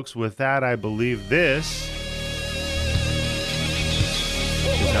 And folks, with that, I believe this